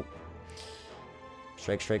 strike. Nope.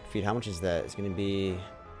 Strike, strike, feed. How much is that? It's going to be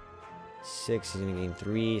 6. He's going to gain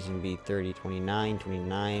 3. It's going to be 30. 29.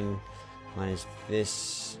 29. Minus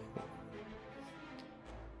this.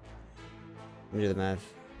 Let me do the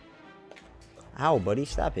math. Ow, buddy.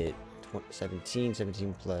 Stop it. 17.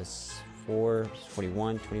 17 plus 4.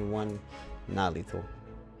 41. 21. Not lethal.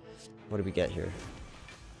 What do we get here?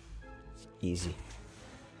 Easy.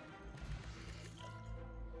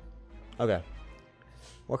 Okay.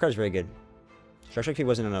 War card is very good. Structure key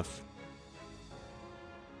wasn't enough.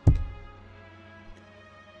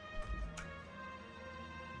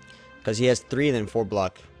 Because he has 3 and then 4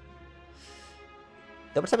 block.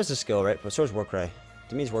 Double tap is a skill, right? But so is Warcry.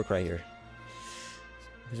 To me, it's Warcry here.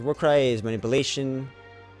 Because Warcry is manipulation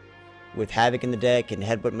with Havoc in the deck and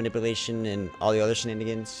headbutt manipulation and all the other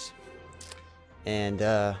shenanigans. And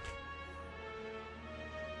I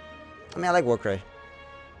mean, I like Warcry.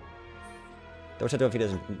 Double tap if he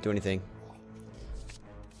doesn't do anything.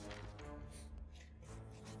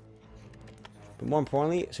 But more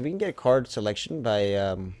importantly, so we can get a card selection by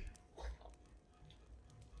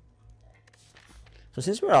so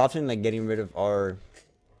since we're often like getting rid of our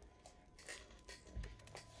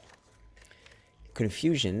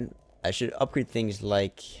confusion, I should upgrade things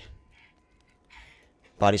like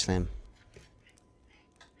Body Slam.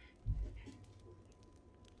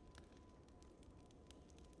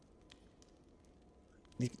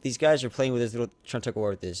 These guys are playing with this little trying to talk war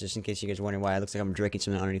with this, just in case you guys are wondering why it looks like I'm drinking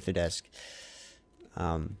something underneath the desk.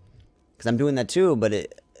 Because I'm doing that too, but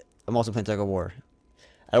I'm also playing tug of war.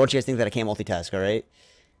 I don't want you guys to think that I can't multitask, alright?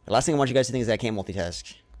 The last thing I want you guys to think is that I can't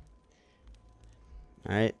multitask.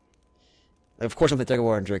 Alright? Like, of course I'm playing Tug of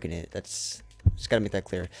War and jerking it. That's... Just gotta make that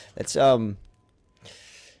clear. Let's upgrade.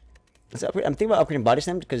 I'm thinking about upgrading Body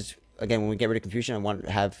Slam because, again, when we get rid of Confusion, I want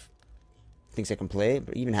to have things I can play.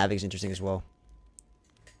 But even Havoc is interesting as well.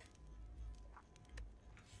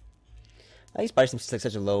 I think Body Slam is like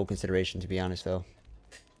such a low consideration, to be honest, though.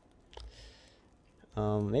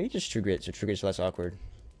 Maybe just True Grit, so True Grit is less awkward.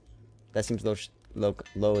 That seems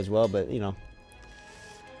low as well, but, you know.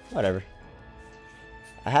 Whatever.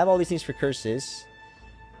 I have all these things for curses.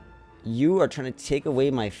 You are trying to take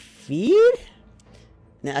away my feed?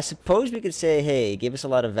 Now, I suppose we could say, hey, give us a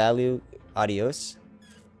lot of value. Adios.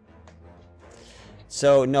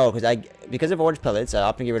 So, no, because of Orange Pellets, I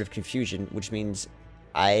opt to get rid of Confusion, which means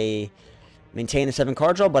I maintain a 7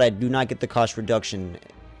 card draw, but I do not get the cost reduction.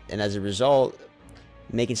 And as a result,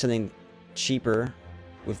 making something cheaper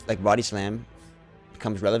with, like, Body Slam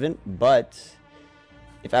becomes relevant, but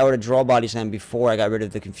if I were to draw Body Slam before I got rid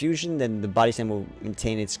of the Confusion, then the Body Slam will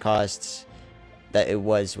maintain its costs that it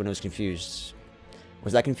was when it was confused.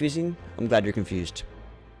 Was that confusing? I'm glad you're confused.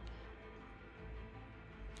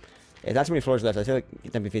 There's not too many floors left. I feel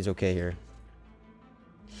like Tempe Feed's okay here.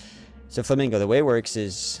 So Flamingo, the way it works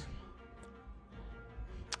is...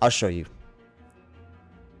 I'll show you.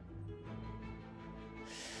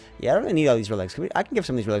 Yeah, I don't really need all these relics. I can give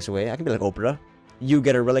some of these relics away. I can be like Oprah. You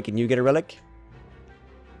get a relic and you get a relic.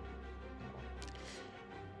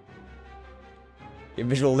 You're a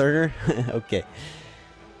visual learner? Okay.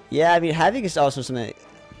 Yeah, I mean, Havoc is also something...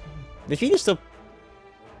 The feed is still...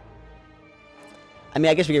 I mean,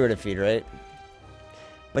 I guess we get rid of feed, right?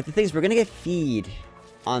 But the thing is, we're gonna get feed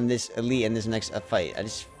on this elite in this next fight. I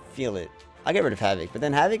just feel it. I'll get rid of Havoc, but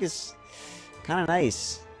then Havoc is kind of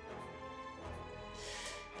nice.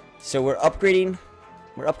 So we're upgrading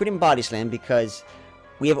Body Slam because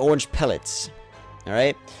we have Orange Pellets.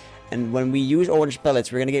 Alright? And when we use Orange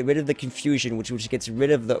Pellets, we're going to get rid of the Confusion, which gets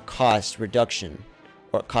rid of the cost reduction.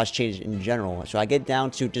 Or cost change in general. So I get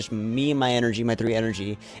down to just me and my energy, my 3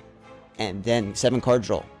 energy. And then 7 card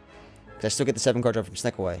draw. Because I still get the 7 card draw from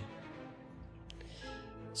Snack Away.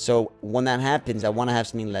 So when that happens, I want to have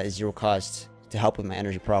something that is 0 cost to help with my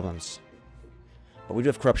energy problems. But we do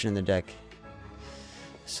have Corruption in the deck.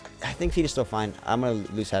 So I think Feed is still fine. I'm going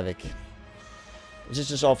to lose Havoc. This is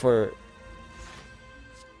just all for...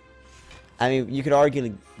 I mean, you could argue,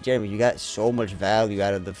 like, Jeremy, you got so much value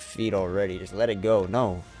out of the feed already. Just let it go.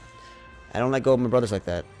 No. I don't let go of my brothers like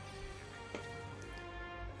that.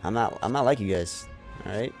 I'm not like you guys.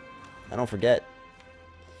 Alright? I don't forget.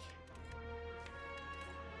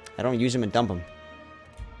 I don't use them and dump them.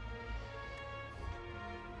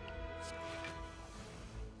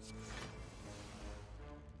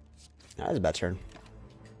 That was a bad turn.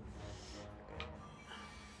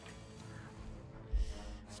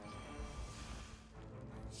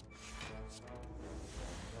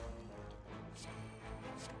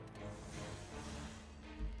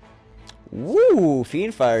 Woo!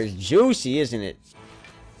 Fiend Fire is juicy, isn't it?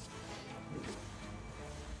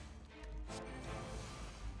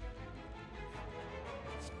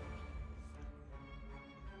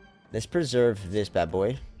 Let's preserve this bad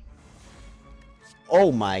boy.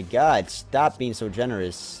 Oh my god, stop being so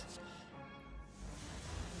generous.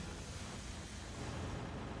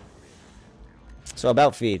 So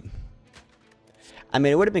about feed. I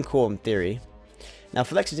mean, it would have been cool in theory. Now,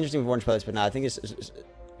 Flex is interesting with Orange Pellets, but now I think it's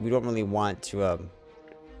we don't really want to,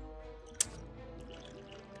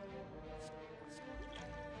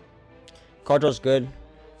 Card draw's good.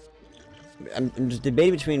 I'm just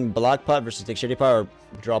debating between Block Pot versus Dexterity Pot or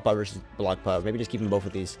Draw Pot versus Block Pot. Maybe just keep them both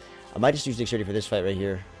of these. I might just use Dexterity for this fight right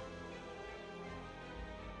here.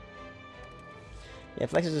 Yeah,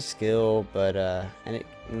 Flex is a skill, but, and it,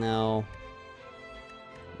 no.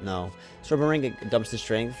 No. Sword Boomerang dumps the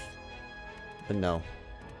strength, but no.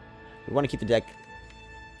 We want to keep the deck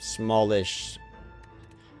smallish.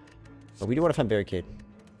 But we do want to find Barricade.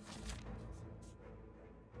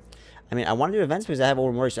 I mean, I want to do events because I have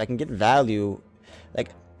Overmorty, so I can get value. Like,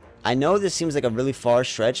 I know this seems like a really far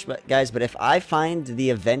stretch, but guys, but if I find the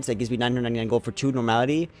event that gives me 999 gold for 2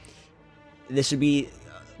 normality, this would be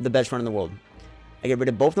the best run in the world. I get rid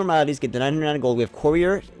of both normalities, get the 999 gold. We have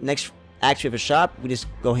Courier. Next, actually, we have a shop. We just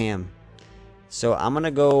go ham. So I'm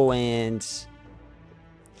gonna go and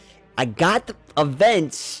I got the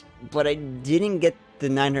events, but I didn't get the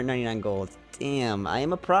 999 gold. Damn, I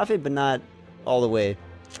am a prophet, but not all the way.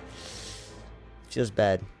 Feels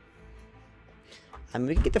bad. I mean,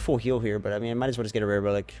 we can get the full heal here, but I mean, I might as well just get a rare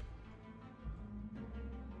relic.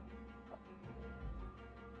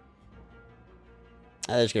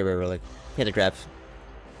 I just get rid of relic. Pantograph.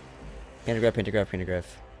 Pantograph, pantograph,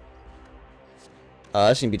 pantograph.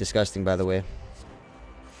 That's gonna be disgusting, by the way.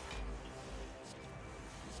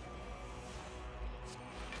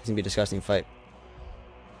 It's gonna be a disgusting fight.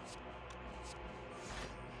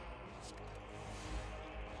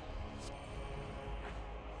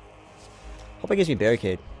 Hope it gives me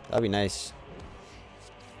barricade. That'd be nice.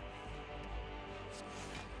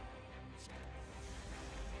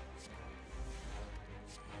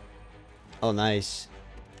 Oh, nice.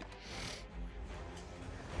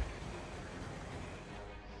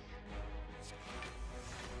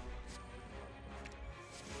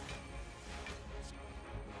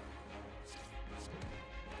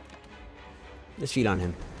 Let's feed on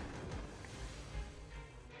him.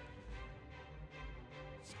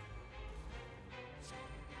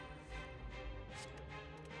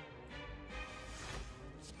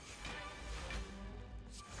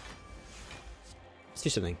 Let's do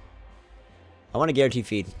something. I want to guarantee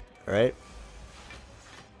feed. Alright?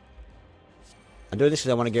 I'm doing this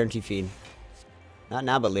because I want to guarantee feed. Not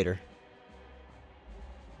now, but later.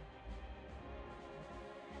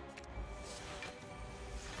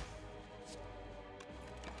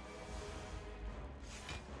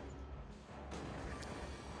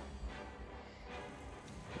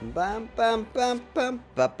 Bam bam bam bam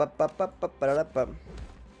ba ba ba ba ba ba da bum.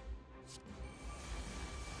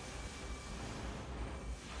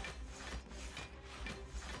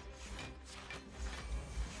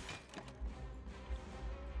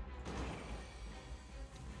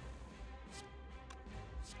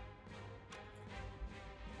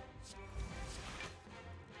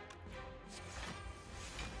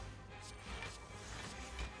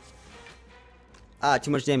 Ah,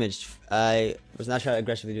 too much damage. I was not trying to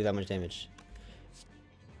aggressively do that much damage.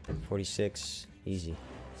 46. Easy.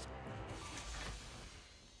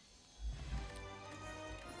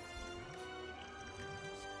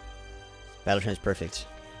 Battle Trance perfect.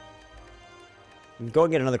 Go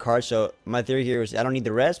and get another card. So my theory here is I don't need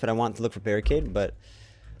the rest, but I want to look for barricade. But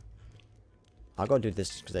I'll go do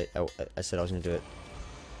this because I said I was gonna do it.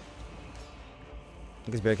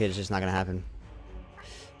 Because barricade is just not gonna happen.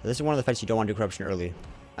 This is one of the fights you don't want to do corruption early.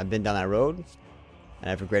 I've been down that road, and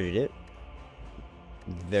I've regretted it.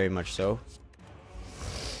 Very much so.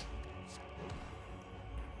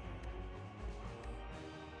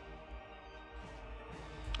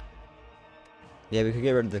 Yeah, we could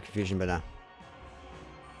get rid of the confusion, but nah.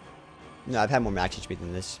 No, I've had more max HP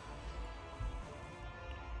than this.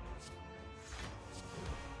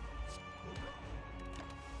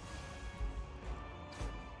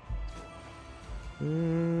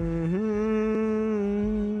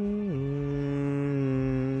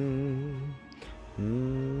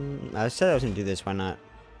 I said I was gonna do this, why not?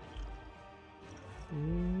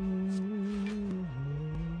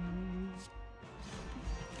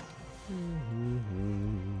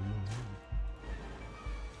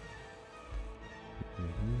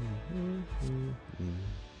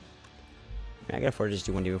 I can afford to just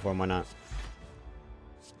do 1D before, why not?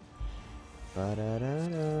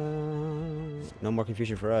 No more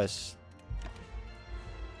confusion for us.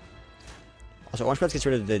 Also, Orange Sprouts gets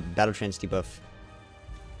rid of the Battle Trance debuff.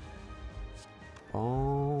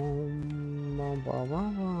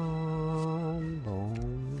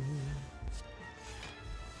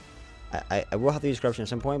 I will have to use corruption at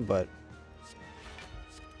some point, but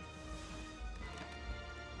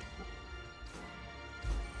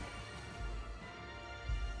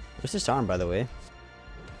what's this arm, by the way?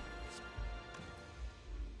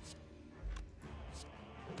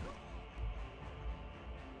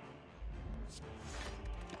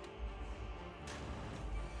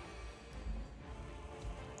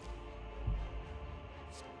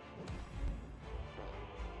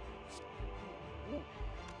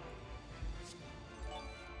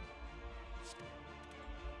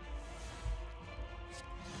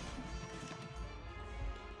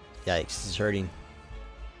 Yikes, this is hurting.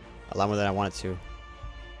 A lot more than I wanted to.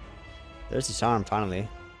 There's this arm, finally.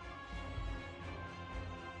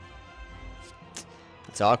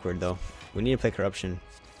 It's awkward, though. We need to play corruption.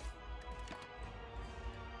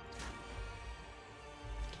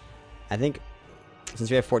 I think, since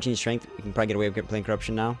we have 14 strength, we can probably get away with playing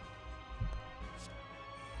corruption now.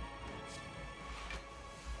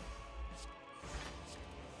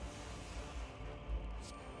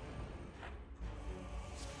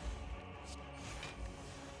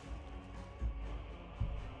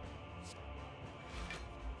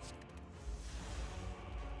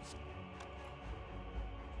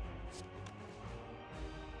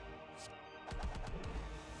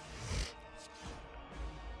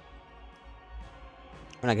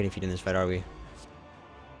 We're not getting feed in this fight, are we?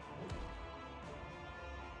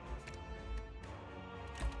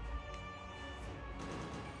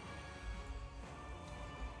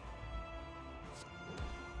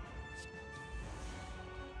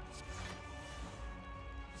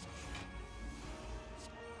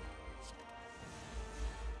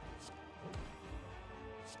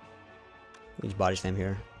 Use body slam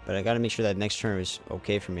here. But I gotta make sure that next turn is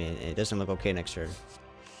okay for me. It doesn't look okay next turn.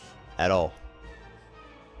 At all.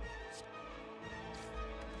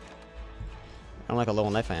 I don't like how low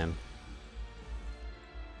on life I am.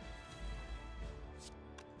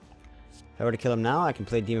 If I were to kill him now, I can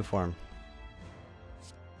play demon form.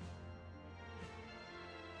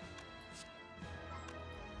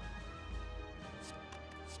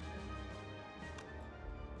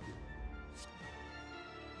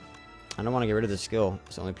 I don't want to get rid of the skill.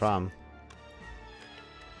 It's the only problem.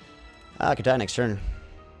 I could die next turn.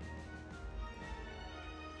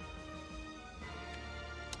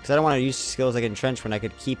 Because I don't want to use skills like Entrench when I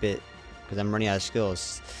could keep it. Because I'm running out of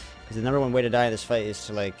skills. Because the number one way to die in this fight is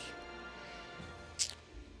to like...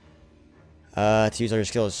 to use all your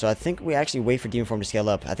skills. So I think we actually wait for Demon Form to scale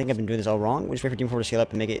up. I think I've been doing this all wrong. We just wait for Demon Form to scale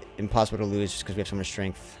up and make it impossible to lose just because we have so much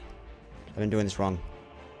strength. I've been doing this wrong.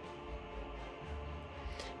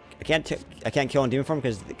 I can't kill on Demon Form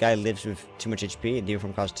because the guy lives with too much HP and Demon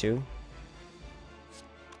Form costs 2.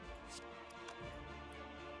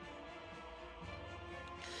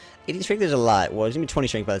 18 strength is a lot. Well, it's gonna be 20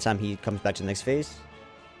 strength by the time he comes back to the next phase.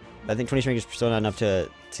 But I think 20 strength is still not enough to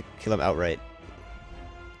kill him outright.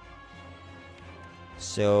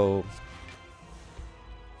 So...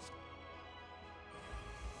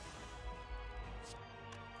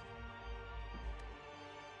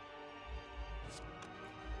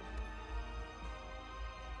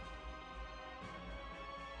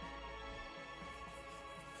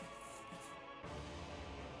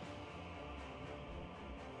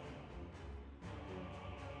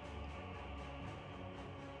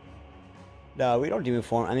 No, we don't Demon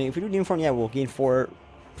Form. I mean, if we do Demon Form, yeah, we'll gain 4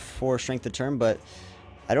 strength a turn, but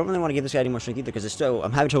I don't really want to give this guy any more strength either, because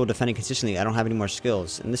I'm having trouble defending consistently. I don't have any more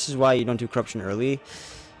skills. And this is why you don't do Corruption early,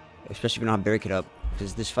 especially if you don't have Barricade up,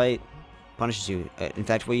 because this fight punishes you. In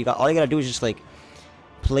fact, all you gotta do is just, like,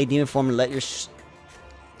 play Demon Form and let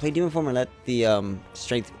the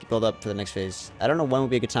strength build up for the next phase. I don't know when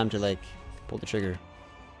would be a good time to, like, pull the trigger.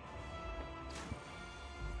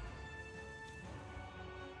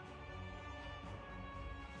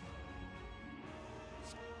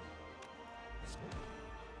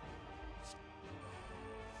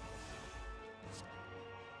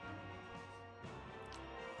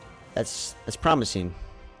 That's promising.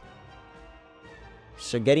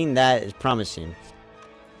 So getting that is promising.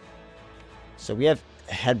 So we have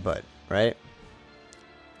Headbutt, right?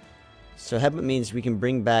 So Headbutt means we can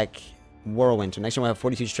bring back Whirlwind. So next time we'll have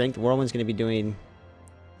 42 strength. Whirlwind's going to be doing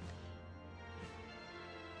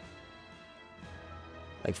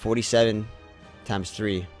like 47 times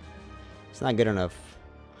 3. It's not good enough.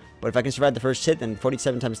 But if I can survive the first hit, then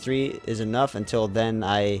 47 times 3 is enough until then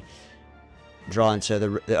I draw into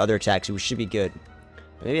the other attacks, which should be good.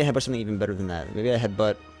 But maybe I headbutt something even better than that. Maybe I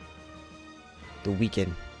headbutt the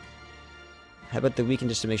Weaken. Headbutt the Weaken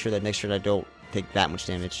just to make sure that next turn I don't take that much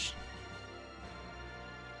damage.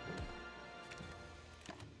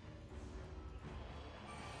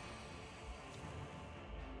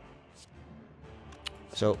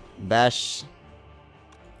 So, Bash.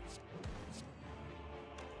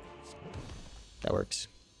 That works.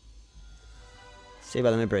 Save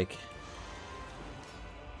by the mid-break.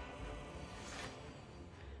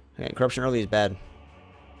 Okay, Corruption early is bad.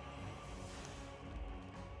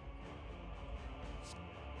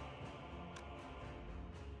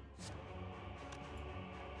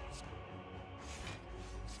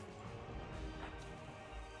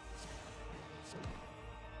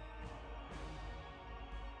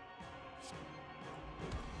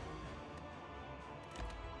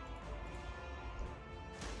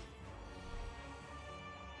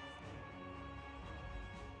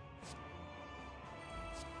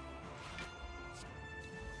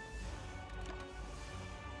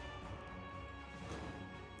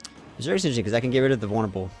 It's very interesting because I can get rid of the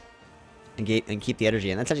vulnerable and keep the energy,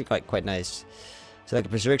 and that's actually quite nice. So like a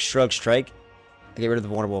Berserk Shrug Strike, I get rid of the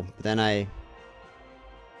vulnerable, but then I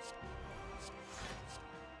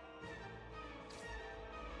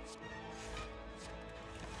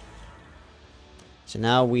so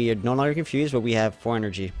now we are no longer confused, but we have 4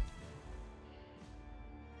 energy.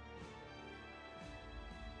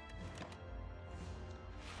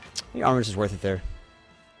 The armor is worth it there.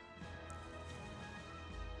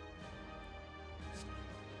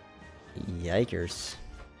 Yikers.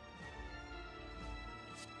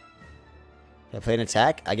 If I play an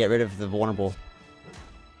attack, I get rid of the vulnerable.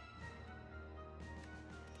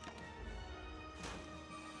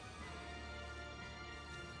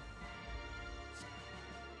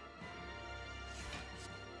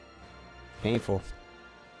 Painful.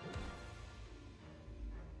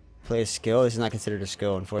 Play a skill? This is not considered a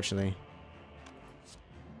skill, unfortunately.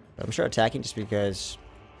 I'm sure attacking just because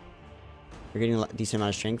we're getting a decent amount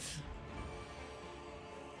of strength.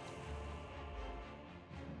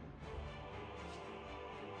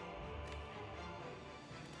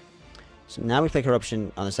 So now we play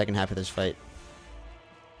Corruption on the second half of this fight.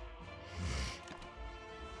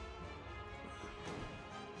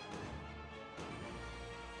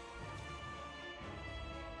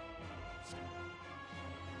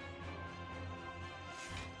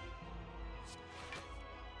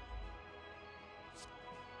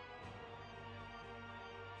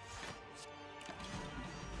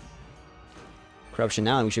 Corruption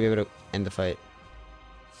now, and we should be able to end the fight.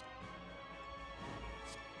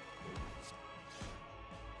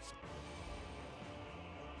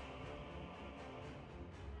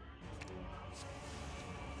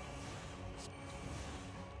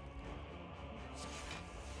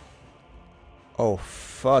 Oh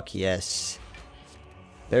fuck yes.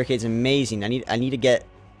 Barricade's amazing. I need to get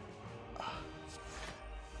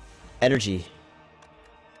energy.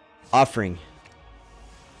 Offering.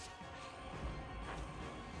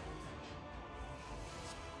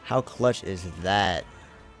 How clutch is that?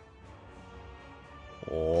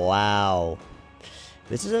 Wow.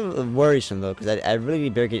 This is a worrisome though, because I really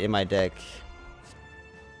need Barricade in my deck.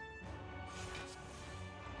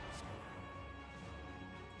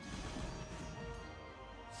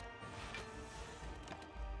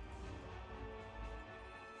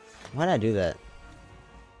 Why did I do that?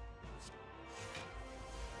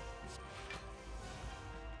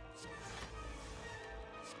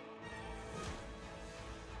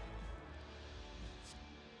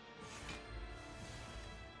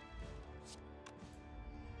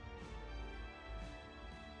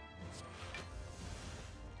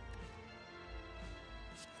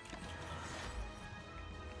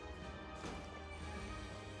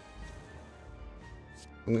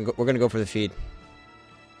 We're gonna go for the feed.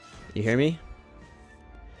 You hear me?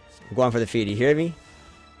 We're going for the feed. You hear me?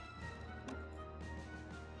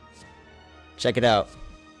 Check it out.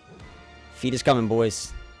 Feed is coming,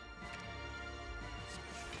 boys.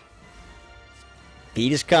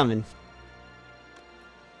 Feed is coming.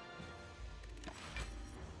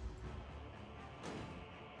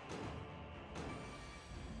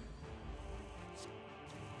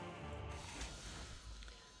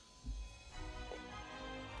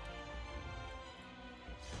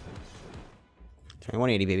 Twenty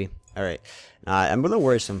 180, baby. All right. I'm a little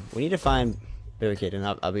worrisome. We need to find Barricade, and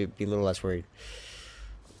I'll be a little less worried.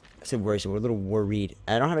 I said worrisome. We're a little worried.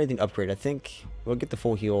 I don't have anything to upgrade. I think we'll get the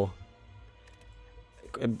full heal.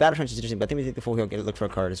 Battle Trench is interesting, but I think we take the full heal. Look for a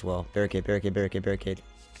card as well. Barricade, Barricade, Barricade, Barricade.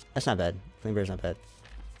 That's not bad. Flame Bear's not bad.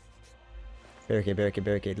 Barricade, Barricade,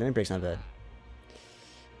 Barricade. Limit Break's not bad.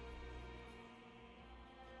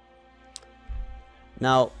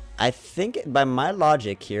 Now, I think by my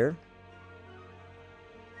logic here.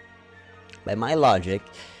 By my logic,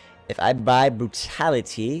 if I buy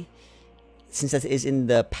Brutality, since that is in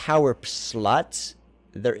the power slot,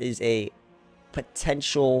 there is a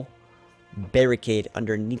potential Barricade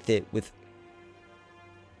underneath it with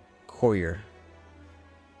Courier.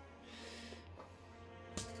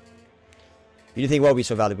 You think what would be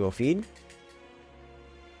so valuable? Feed?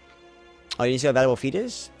 Oh, you see how valuable Feed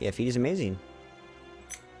is? Yeah, Feed is amazing.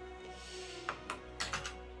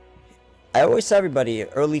 I always tell everybody,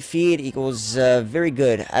 early feed equals very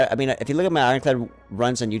good. I mean, if you look at my Ironclad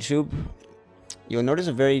runs on YouTube, you'll notice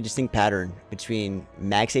a very distinct pattern between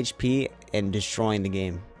max HP and destroying the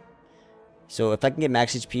game. So if I can get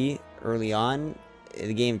max HP early on,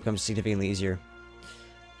 the game becomes significantly easier.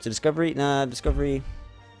 So Discovery, nah, Discovery.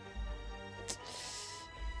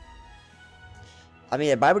 I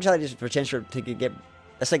mean, buy Brutality just for chance to get.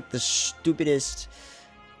 That's like the stupidest,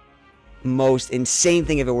 most insane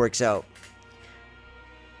thing if it works out.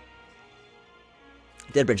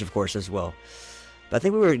 Deadbranch, of course, as well. But I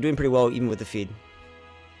think we were doing pretty well even with the feed.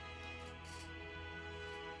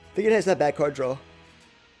 I think it has that bad card draw.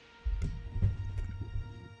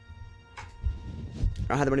 I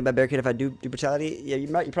don't have the money to buy Barricade if I do Brutality. Yeah,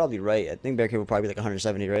 you're probably right. I think Barricade will probably be like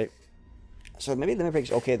 170, right? So maybe Limit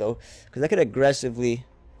Break's okay, though. Because I could aggressively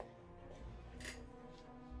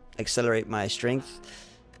accelerate my strength.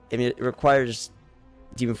 I mean, it requires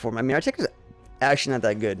Demon Form. I mean, our tech is actually not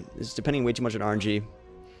that good. It's depending way too much on RNG.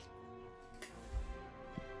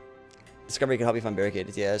 Discovery can help you find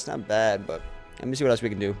Barricades. Yeah, it's not bad, but let me see what else we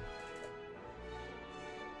can do.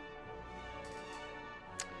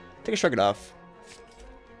 Take a Shrug it off.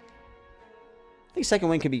 I think Second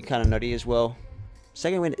Wind could be kind of nutty as well.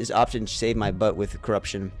 Second Wind is option to save my butt with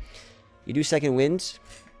Corruption. You do Second Wind,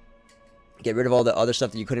 get rid of all the other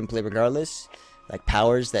stuff that you couldn't play regardless. like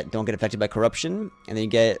powers that don't get affected by corruption, and then you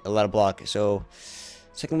get a lot of block. So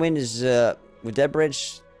second wind is with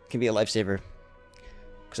Deadbranch can be a lifesaver,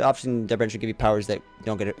 because often Deadbranch will give you powers that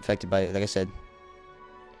don't get affected by, like I said,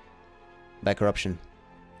 by corruption.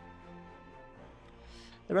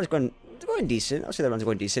 The run's going decent. I'll say the run's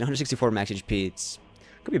going decent. 164 max HP. It's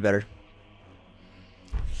could be better.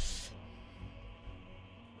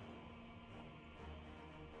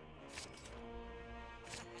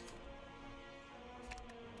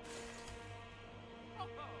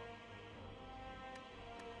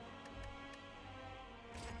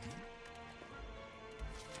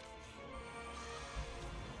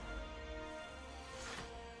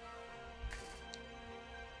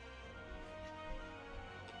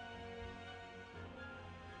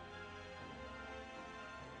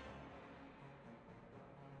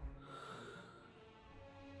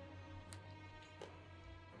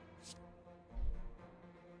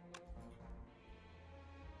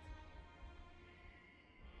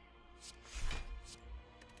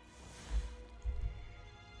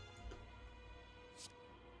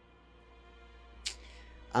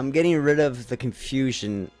 I'm getting rid of the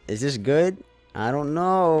confusion. Is this good? I don't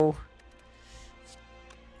know.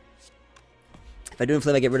 If I do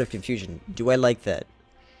inflame, I get rid of confusion. Do I like that?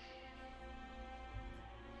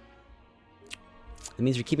 It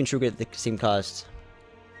means you're keeping true grit at the same cost.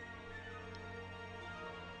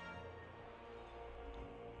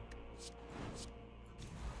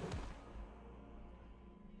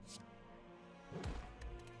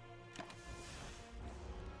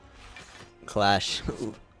 Clash.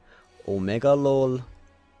 Omega lol.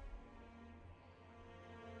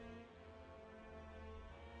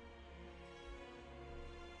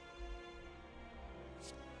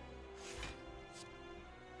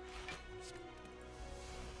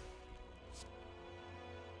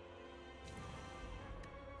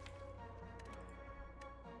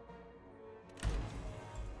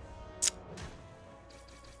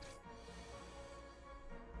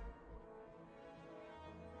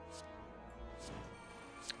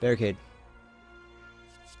 Barricade.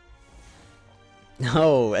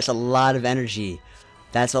 No, that's a lot of energy.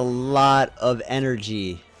 That's a lot of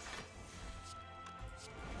energy.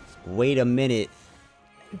 Wait a minute.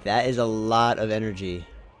 That is a lot of energy.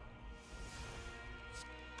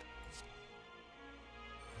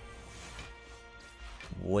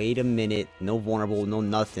 Wait a minute. No vulnerable, no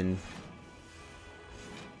nothing.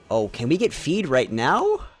 Oh, can we get feed right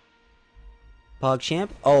now? PogChamp?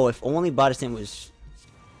 Oh, if only Bodistan was...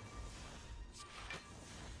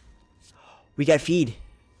 We got feed.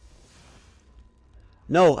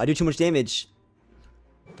 No, I do too much damage.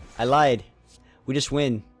 I lied. We just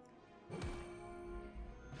win.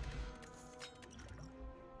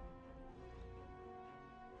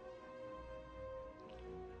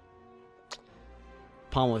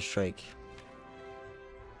 Pommel Strike.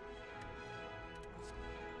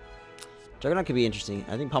 Juggernaut could be interesting.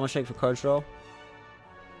 I think Pommel Strike for card draw.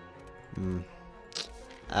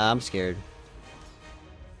 I'm scared.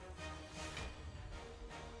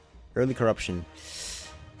 Early corruption.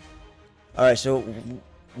 Alright, so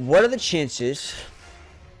what are the chances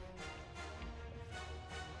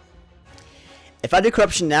if I do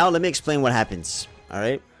corruption now? Let me explain what happens.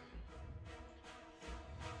 Alright,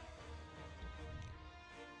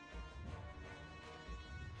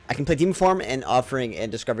 I can play Demon Form and Offering and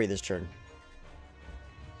Discovery this turn.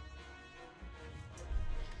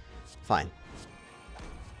 Fine.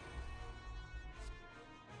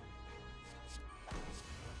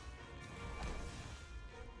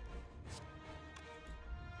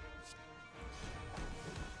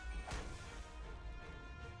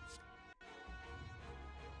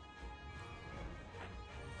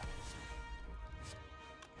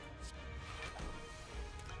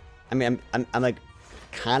 I mean, I'm like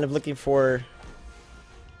kind of looking for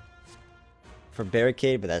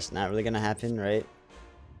barricade, but that's not really gonna happen, right?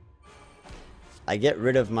 I get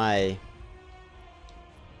rid of my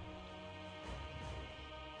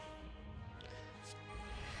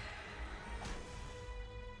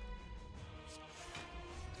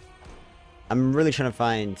I'm really trying to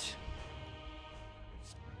find.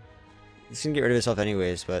 It's gonna get rid of itself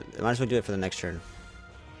anyways, but I might as well do it for the next turn.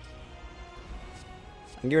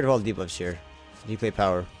 I can get rid of all the debuffs here. Deplay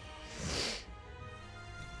power.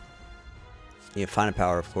 Yeah, final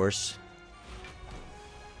power, of course.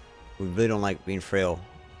 We really don't like being frail.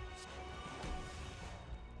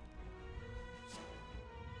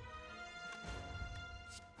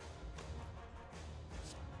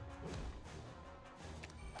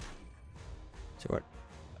 So what?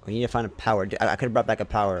 We need to find a power. I could have brought back a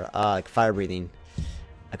power, like fire breathing.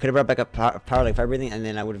 I could have brought back a power like fire breathing, and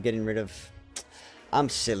then I would have gotten rid of. I'm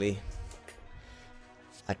silly.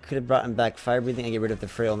 I could have brought him back fire breathing and get rid of the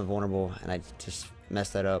frail and the vulnerable, and I just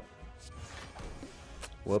messed that up.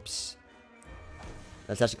 Whoops.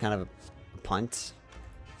 That's actually kind of a punt.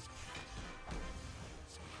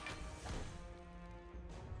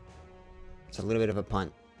 It's a little bit of a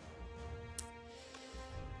punt.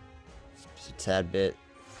 Just a tad bit.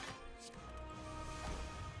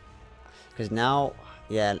 Because now,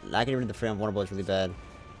 yeah, I can get rid of the frail and vulnerable is really bad.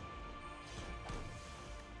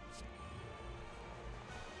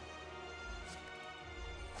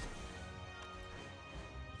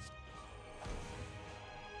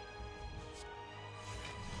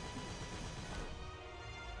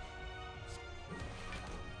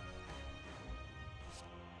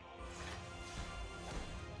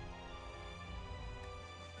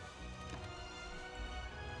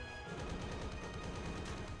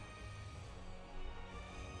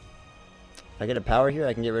 If I get a power here,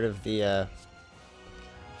 I can get rid of the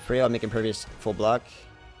frail and make impervious full block.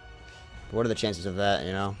 But what are the chances of that,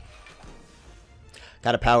 you know?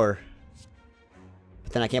 Got a power.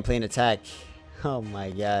 But then I can't play an attack. Oh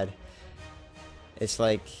my god. It's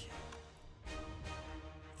like...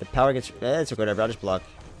 The power gets... it's okay, whatever, I'll just block.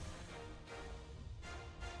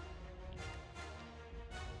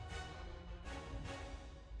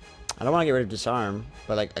 I don't want to get rid of disarm,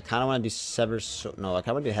 but like I kind of want to do sever. So, no, I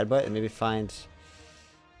kind of want to do headbutt and maybe find.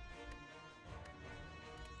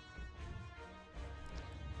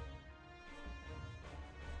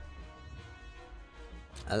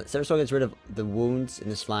 Sever Soul gets rid of the wounds in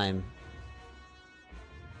the slime.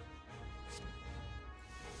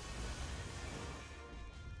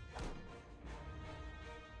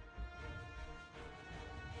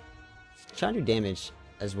 Trying to do damage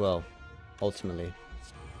as well, ultimately.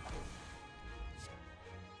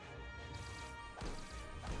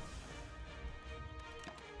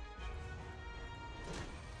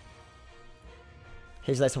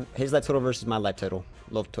 His life total versus my life total.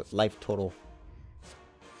 Life total.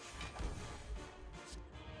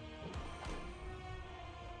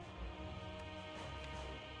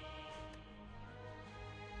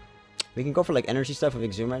 We can go for like energy stuff with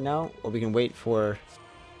Exhume right now, or we can wait for...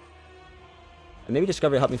 Maybe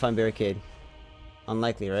Discovery help me find Barricade.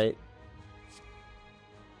 Unlikely, right?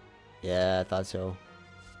 Yeah, I thought so.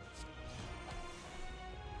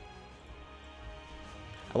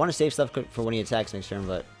 I want to save stuff for when he attacks next turn,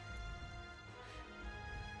 but...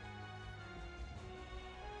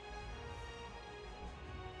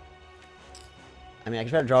 I mean, I can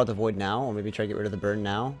try to draw out the Void now, or maybe try to get rid of the Burn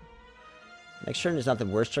now. Next turn is not the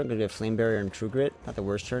worst turn, because we have Flame Barrier and True Grit. Not the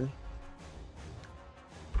worst turn.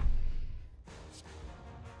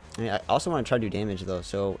 I mean, I also want to try to do damage, though.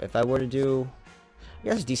 So, if I were to do... I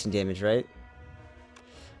guess it's decent damage, right?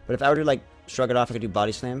 But if I were to, like, shrug it off, I could do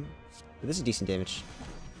Body Slam. But this is decent damage.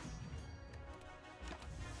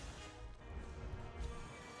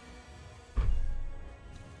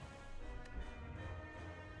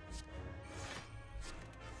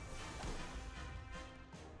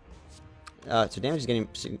 So damage is getting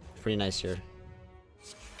pretty nice here.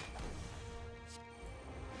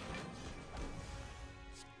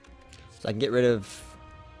 So I can get rid of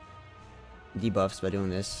debuffs by doing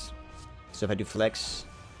this. So if I do flex,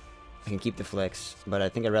 I can keep the flex, but I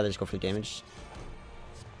think I'd rather just go for the damage.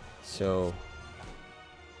 So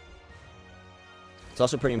it's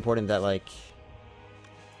also pretty important that like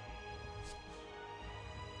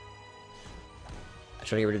I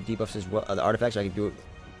try to get rid of debuffs as well, the artifacts, so I can do it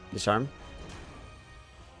disarm.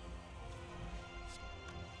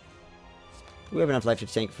 We have enough life to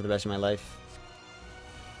tank for the rest of my life.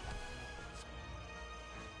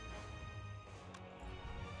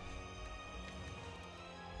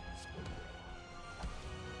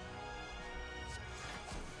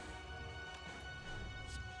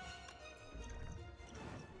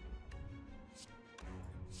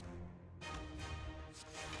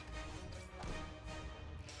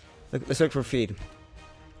 Let's look for feed.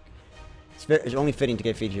 It's only fitting to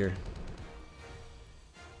get feed here.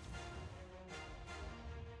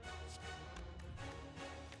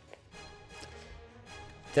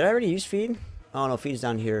 Did I already use feed? Oh no, feed's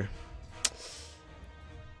down here.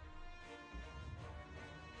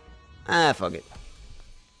 Ah, fuck it.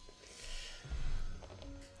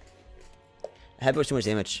 Headbutt was too much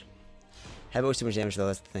damage. Headbutt was too much damage though,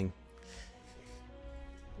 that's the thing.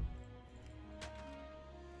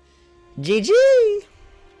 GG!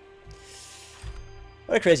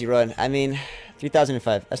 What a crazy run. I mean,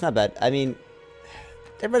 3005. That's not bad. I mean,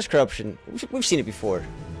 Deadbranch corruption. We've seen it before.